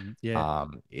 Mm. Yeah.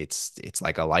 It's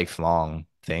like a lifelong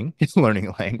thing, learning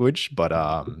a language. But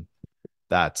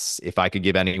that's if I could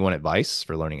give anyone advice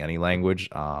for learning any language,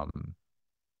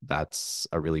 that's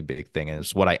a really big thing, and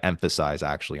it's what I emphasize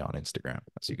actually on Instagram,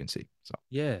 as you can see. So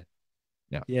Yeah.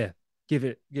 yeah. Yeah. Give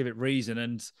it reason,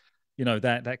 and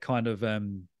that kind of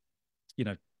you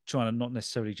know trying to not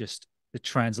necessarily just the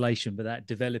translation, but that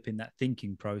developing that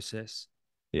thinking process.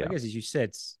 I Yeah. guess as you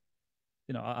said,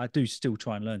 I do still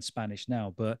try and learn Spanish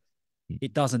now, but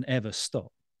it doesn't ever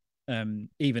stop.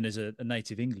 Even as a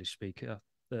native English speaker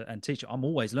and teacher, I'm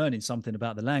always learning something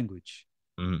about the language.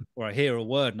 Mhm. Or I hear a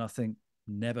word and I think,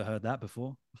 never heard that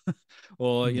before.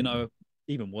 Or, Mhm.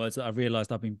 even words that I've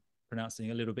realized I've been pronouncing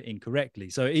a little bit incorrectly.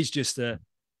 So it is just an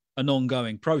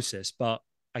ongoing process. But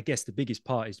I guess the biggest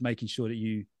part is making sure that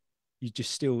you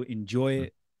just still enjoy Mhm.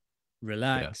 it, Yeah,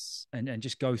 relax, and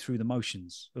just go through the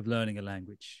motions of learning a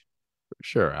language.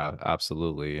 sure.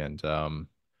 Absolutely. And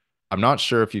I'm not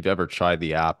sure if you've ever tried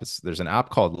the app. There's an app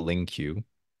called LingQ.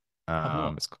 I've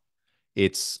Um, not.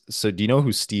 it's so do you know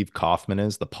who Steve Kaufman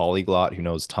is, the polyglot who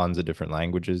knows tons of different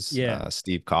languages? Yeah.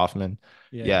 Steve Kaufman.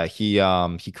 Yeah. Yeah.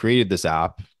 Yeah, he created this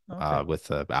app Oh, okay.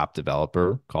 with an app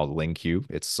developer called LingQ.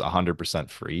 It's 100%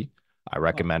 free. I Oh,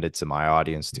 recommend it to my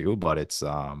audience too, but it's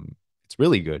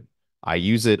really good. I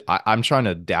use it. I'm trying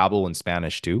to dabble in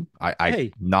Spanish too. I'm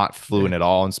hey. not Yeah. fluent at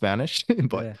all in Spanish,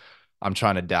 but Yeah. I'm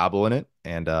trying to dabble in it,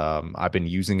 and I've been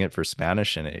using it for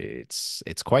Spanish, and it's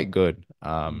quite good.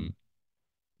 Mm.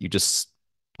 You just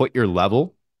put your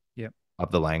level Yeah.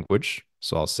 of the language.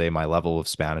 So I'll say my level of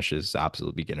Spanish is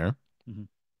absolute beginner. Hmm.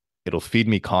 It'll feed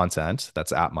me content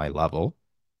that's at my level.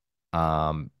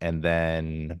 And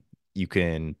then you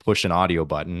can push an audio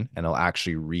button and it'll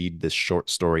actually read this short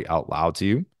story out loud to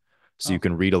you. So you Oh.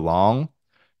 can read along,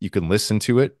 you can listen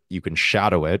to it, you can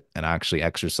shadow it and actually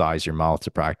exercise your mouth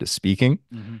to practice speaking.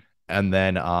 Hmm. And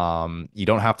then you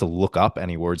don't have to look up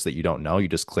any words that you don't know. You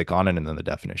just click on it and then the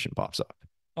definition pops up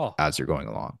Oh. as you're going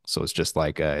along. So it's just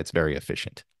like it's very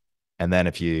efficient. And then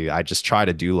I just try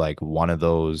to do like one of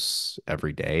those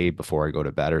every day before I go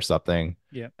to bed or something.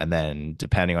 Yeah. And then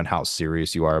depending on how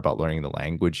serious you are about learning the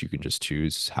language, you can just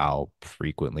choose how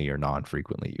frequently or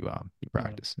non-frequently you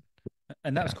practice.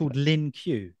 And that was Yeah. called Lin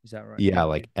Q. Is that right? Yeah,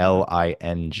 Lin Q. like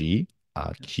Ling,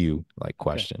 Yeah. Q, like Okay.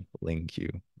 question, Ling Q.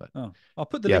 But Oh, I'll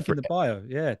put the yeah, link in the bio.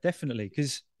 Yeah, definitely.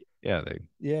 Because yeah, they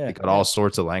yeah, got yeah. all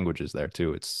sorts of languages there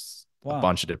too. It's a Wow.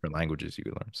 bunch of different languages you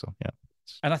can learn. So yeah.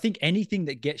 And I think anything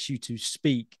that gets you to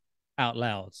speak out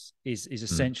loud is Mm,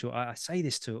 essential. I say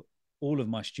this to all of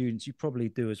my students. You probably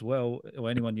do as well, or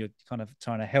anyone you're kind of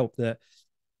trying to help. That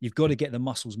you've got to get the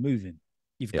muscles moving.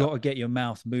 You've yeah. got to get your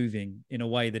mouth moving in a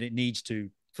way that it needs to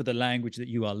for the language that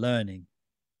you are learning.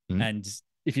 Mm, And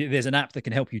if there's an app that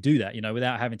can help you do that,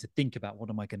 without having to think about what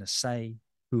am I going to say,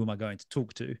 who am I going to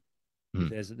talk to, if mm,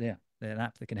 there's an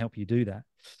app that can help you do that.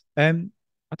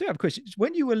 I do have a question.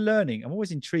 When you were learning, I'm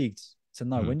always intrigued to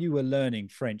know mm. when you were learning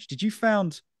French, did you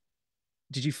find,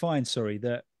 sorry,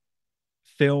 that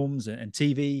films and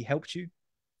TV helped you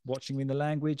watching in the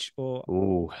language, or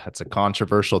Oh, that's a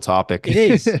controversial topic. it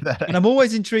is? And That I'm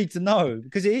always intrigued to know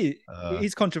because it I,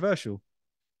 is controversial.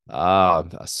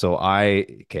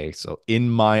 so in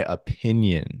my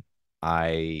opinion,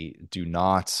 I do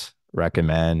not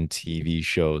recommend TV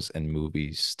shows and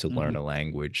movies to learn Mm-hmm. a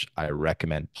language. I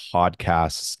recommend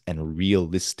podcasts and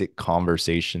realistic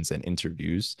conversations and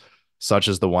interviews, such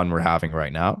as the one we're having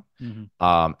right now,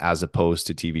 Mm-hmm. as opposed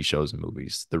to TV shows and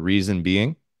movies. The reason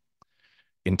being,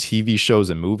 in TV shows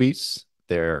and movies,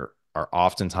 there are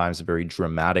oftentimes very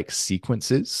dramatic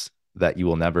sequences that you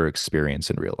will never experience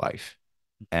in real life.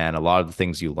 And a lot of the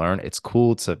things you learn, it's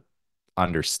cool to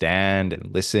understand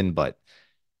and listen, but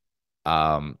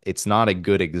it's not a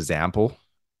good example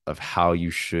of how you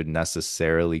should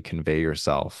necessarily convey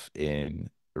yourself in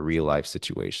a real life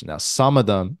situation. Now, some of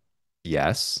them,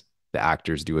 yes, the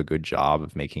actors do a good job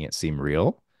of making it seem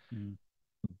real, Mm.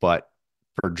 but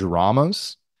for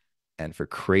dramas and for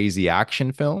crazy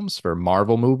action films, for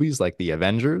Marvel movies like the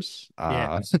Avengers,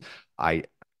 Yeah, I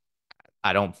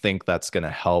I don't think that's going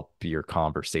to help your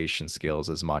conversation skills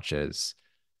as much as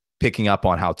picking up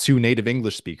on how two native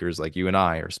English speakers like you and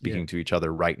I are yeah, speaking to each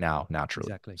other right now naturally.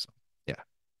 exactly. So, yeah,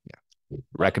 yeah. I,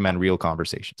 Recommend real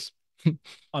conversations.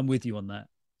 I'm with you on that.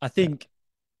 I Yeah, think,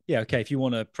 yeah, okay, if you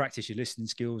want to practice your listening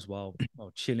skills while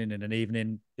chilling in an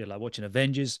evening, like watching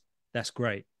Avengers, that's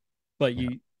great. But yeah,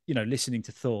 listening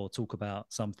to Thor talk about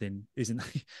something isn't.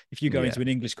 If you go yeah, into an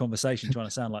English conversation trying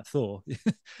to sound like Thor,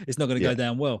 it's not going to yeah. go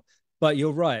down well. But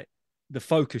you're right. The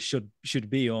focus should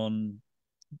be on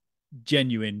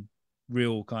genuine,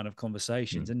 real kind of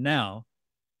conversations. Mm, And now,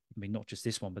 I mean, not just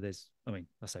this one, but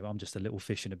I say I'm just a little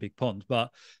fish in a big pond,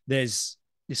 but there's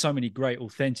so many great,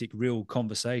 authentic, real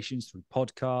conversations through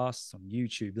podcasts on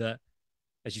YouTube that,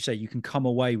 as you say, you can come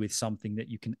away with something that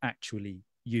you can actually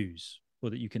use or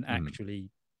that you can mm. actually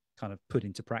kind of put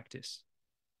into practice.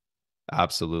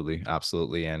 Absolutely,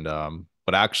 absolutely. And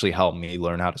what actually helped me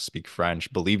learn how to speak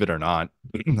French, believe it or not,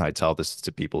 I tell this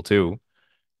to people too,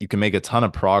 you can make a ton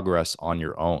of progress on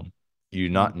your own. You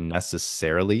do Mm, not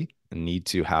necessarily need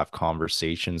to have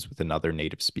conversations with another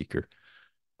native speaker.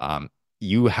 Um,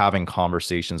 you having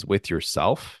conversations with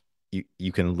yourself,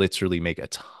 you can literally make a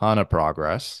ton of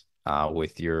progress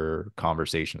with your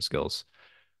conversation skills.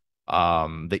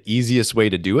 The easiest way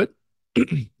to do it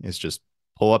is just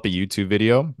pull up a YouTube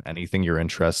video, anything you're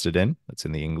interested in that's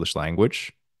in the English language.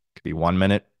 It could be 1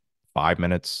 minute, 5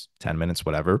 minutes, 10 minutes,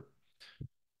 whatever.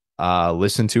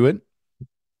 Listen to it.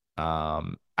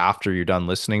 After you're done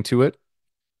listening to it,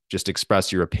 just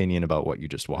express your opinion about what you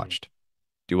just brilliant. watched.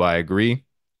 Do I agree?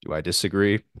 Do I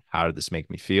disagree? How did this make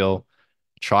me feel?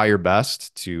 Try your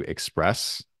best to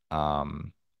express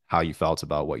how you felt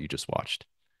about what you just watched.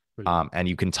 Brilliant. And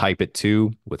you can type it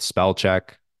too with spell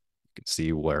check. You can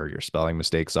see where your spelling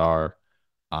mistakes are.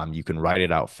 You can write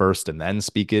it out first and then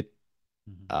speak it.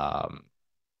 Mm-hmm. Um,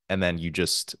 and then you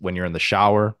just, when you're in the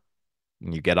shower,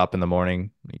 when you get up in the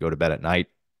morning, when you go to bed at night,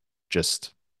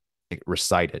 just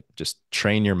recite it. Just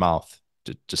train your mouth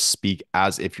to just speak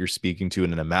as if you're speaking to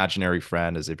an imaginary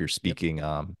friend, as if you're Yep. speaking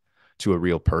to a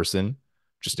real person.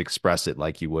 Just express it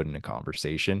like you would in a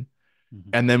conversation. Mm-hmm.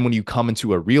 And then when you come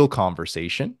into a real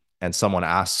conversation and someone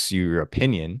asks you your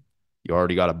opinion, you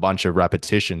already got a bunch of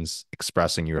repetitions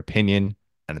expressing your opinion,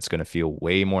 and it's going to feel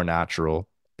way more natural.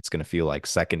 It's going to feel like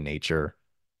second nature.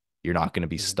 You're not going to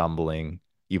be Brilliant. stumbling.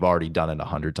 You've already done it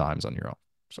 100 times on your own.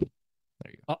 So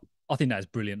there you I, I think that is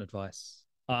brilliant advice.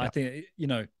 I go. think,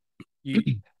 you,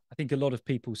 I think a lot of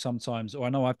people sometimes, or I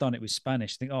know I've done it with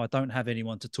Spanish, think, oh, I don't have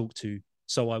anyone to talk to,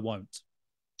 so I won't.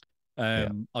 Yeah.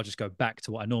 I'll just go back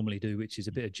to what I normally do, which is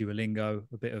a bit of Duolingo,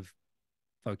 a bit of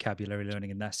vocabulary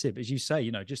learning and that's it. But as you say,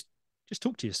 just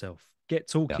talk to yourself, get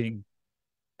Yeah. talking,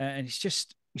 and it's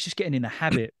just getting in the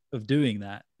habit of doing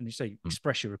that. And you say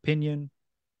express your opinion,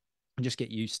 and just get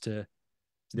used to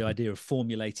the idea of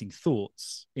formulating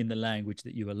thoughts in the language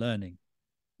that you are learning.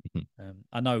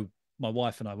 I know my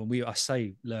wife and I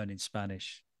say learning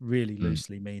Spanish, really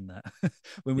loosely mean that.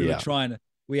 When we were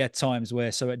we had times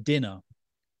where, so at dinner,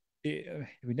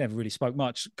 we never really spoke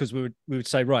much because we would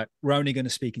say, right, we're only going to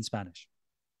speak in Spanish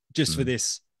just for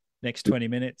this next 20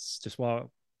 minutes,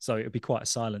 so it would be quite a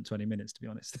silent 20 minutes, to be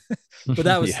honest. But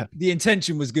that was the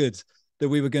intention was good, that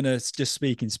we were going to just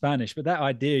speak in Spanish. But that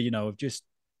idea, of just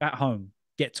at home,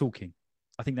 get talking.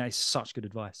 I think that is such good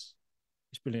advice.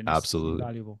 It's brilliant. Absolutely. It's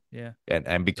invaluable. Yeah.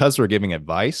 And because we're giving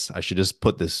advice, I should just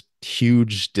put this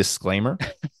huge disclaimer.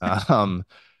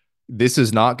 This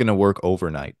is not going to work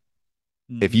overnight.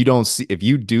 If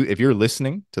you're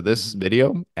listening to this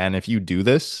video and if you do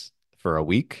this for a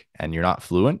week and you're not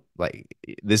fluent, like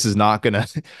this is not gonna,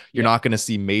 you're not gonna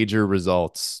see major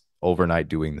results overnight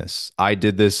doing this. I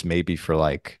did this maybe for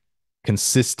like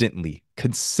consistently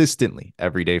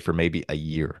every day for maybe a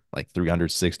year, like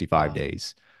 365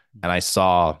 days. And I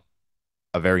saw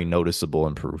a very noticeable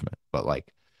improvement, but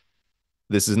like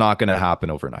this is not going to happen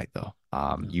overnight though.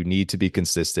 You need to be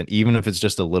consistent, even if it's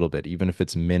just a little bit, even if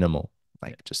it's minimal.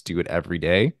 Like just do it every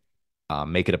day.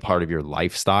 Make it a part of your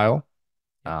lifestyle,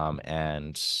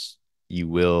 and you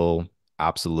will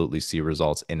absolutely see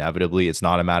results. Inevitably, it's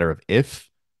not a matter of if;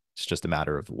 it's just a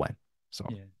matter of when. So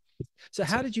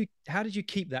how did you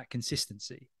keep that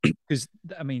consistency? Because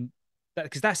I mean,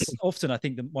 because that's often I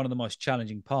think one of the most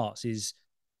challenging parts is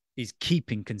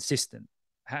keeping consistent.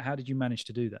 How did you manage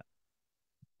to do that?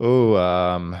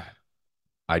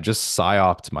 I just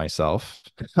psyoped myself.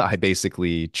 I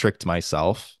basically tricked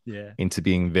myself into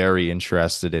being very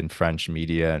interested in French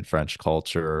media and French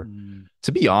culture.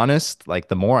 To be honest, like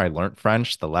the more I learned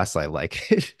French, the less I like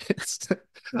it.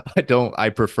 I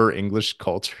prefer English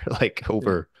culture like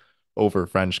over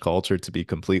French culture, to be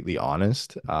completely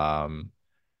honest.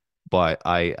 But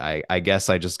I guess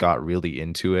I just got really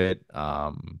into it.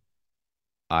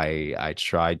 I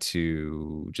tried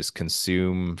to just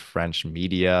consume French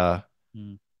media.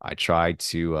 I tried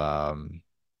to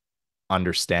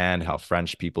understand how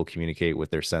French people communicate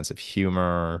with their sense of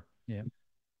humor.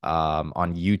 On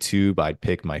YouTube, I'd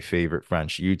pick my favorite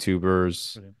French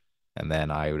YouTubers. Brilliant. And then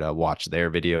I would watch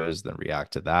their videos, then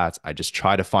react to that. I just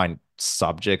try to find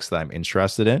subjects that I'm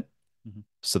interested in.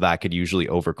 So that could usually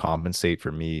overcompensate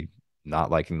for me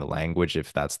not liking the language,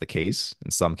 if that's the case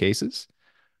in some cases.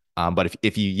 But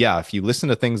if you listen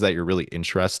to things that you're really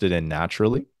interested in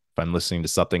naturally, if I'm listening to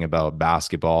something about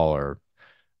basketball or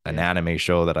an anime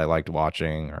show that I liked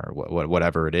watching or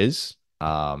whatever it is,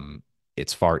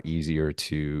 it's far easier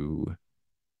to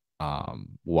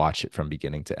watch it from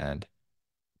beginning to end.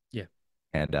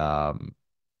 And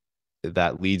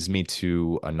that leads me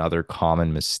to another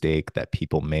common mistake that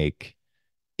people make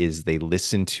is they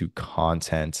listen to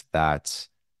content that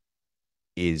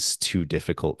is too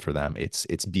difficult for them.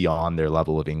 It's beyond their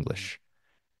level of English.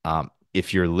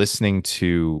 If you're listening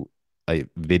to a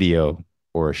video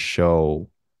or a show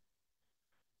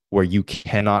where you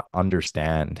cannot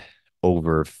understand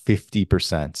over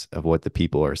 50% of what the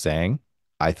people are saying,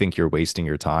 I think you're wasting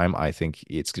your time. I think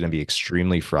it's going to be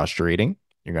extremely frustrating.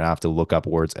 You're going to have to look up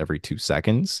words every 2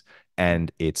 seconds,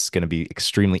 and it's going to be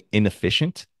extremely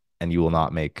inefficient, and you will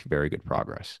not make very good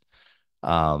progress.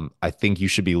 I think you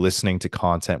should be listening to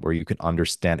content where you can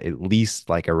understand at least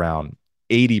like around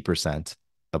 80%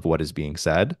 of what is being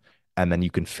said, and then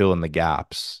you can fill in the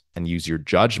gaps and use your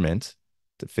judgment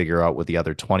to figure out what the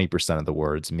other 20% of the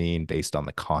words mean based on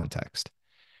the context.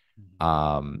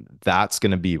 That's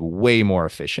going to be way more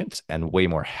efficient and way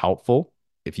more helpful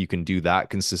if you can do that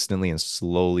consistently and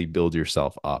slowly build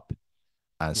yourself up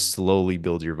and slowly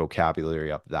build your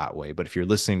vocabulary up that way. But if you're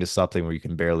listening to something where you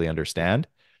can barely understand,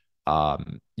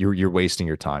 you're wasting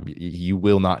your time. You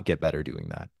will not get better doing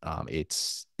that.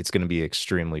 It's going to be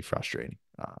extremely frustrating.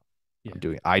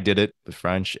 I did it with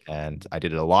French, and I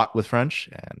did it a lot with French,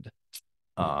 and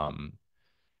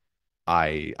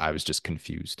I was just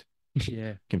confused.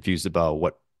 Confused about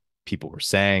what people were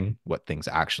saying, what things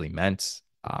actually meant,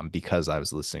 because I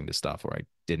was listening to stuff where I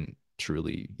didn't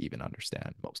truly even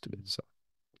understand most of it. So,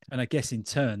 and I guess in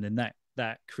turn, then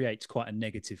that creates quite a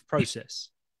negative process.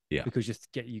 Because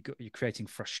you're creating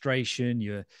frustration.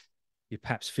 You're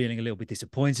perhaps feeling a little bit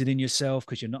disappointed in yourself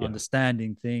because you're not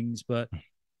understanding things.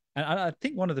 And I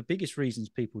think one of the biggest reasons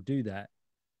people do that,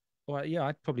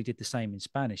 I probably did the same in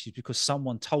Spanish, is because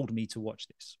someone told me to watch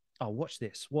this. oh, watch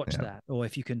this, watch Yeah. that. Or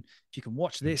if you can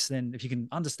watch this, then if you can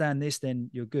understand this, then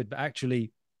you're good. But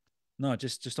actually, no,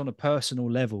 just on a personal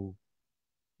level,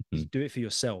 Mhm. do it for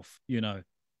yourself.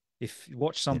 If you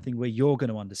watch Yeah. something where you're going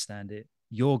to understand it,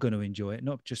 you're going to enjoy it,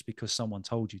 not just because someone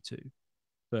told you to,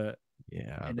 but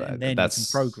Yeah, and then you can that's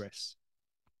progress.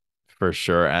 for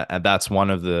sure. And that's one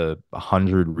of the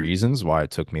 100 reasons why it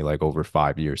took me like over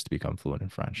 5 years to become fluent in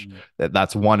French. Mm.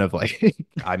 That's one of like,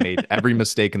 I made every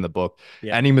mistake in the book.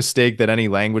 Yeah. Any mistake that any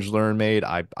language learner made,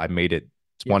 I made it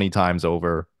 20 Yeah. times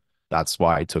over. That's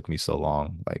why it took me so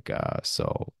long. Like,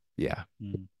 so yeah.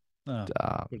 Mm. Oh,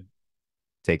 Uh, brilliant.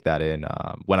 take that in.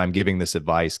 When I'm giving this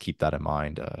advice, keep that in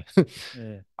mind.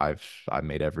 Yeah. I've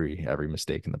made every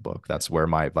mistake in the book. That's where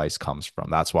my advice comes from.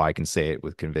 That's why I can say it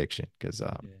with conviction, because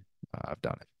I've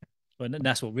done it. But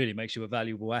that's what really makes you a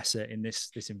valuable asset in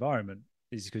this environment,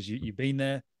 is because you've been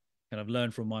there, kind of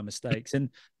learned from my mistakes. And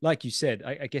like you said,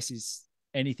 I guess it's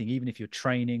anything, even if you're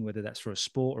training, whether that's for a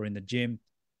sport or in the gym, Yeah.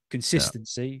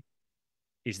 consistency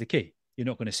is the key. You're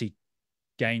not going to see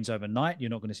gains overnight. You're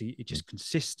not going to see it, just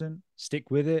consistent, stick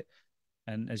with it.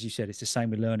 And as you said, it's the same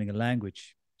with learning a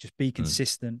language. Just be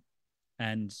consistent,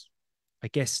 and I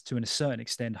guess to a certain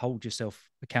extent, hold yourself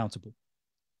accountable.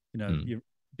 You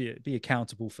be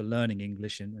accountable for learning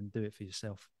English, and do it for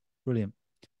yourself. Brilliant.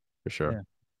 For sure.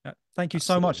 Yeah. Thank you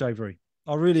so much, Absolutely. Avery.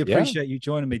 I really Yeah. appreciate you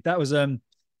joining me. That was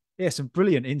some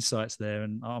brilliant insights there,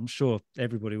 and I'm sure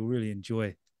everybody will really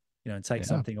enjoy, and take Yeah.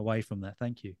 something away from that.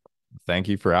 Thank you. Thank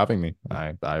you for having me.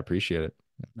 I appreciate it.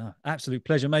 No, absolute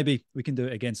pleasure. Maybe we can do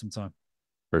it again sometime.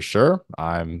 For sure.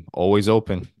 I'm always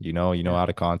open. You know Yeah. how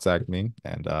to contact me.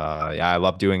 And yeah, I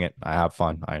love doing it. I have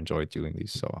fun. I enjoy doing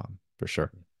these. So for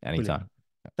sure. Brilliant. Anytime.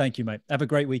 Thank you, mate. Have a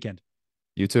great weekend.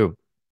 You too.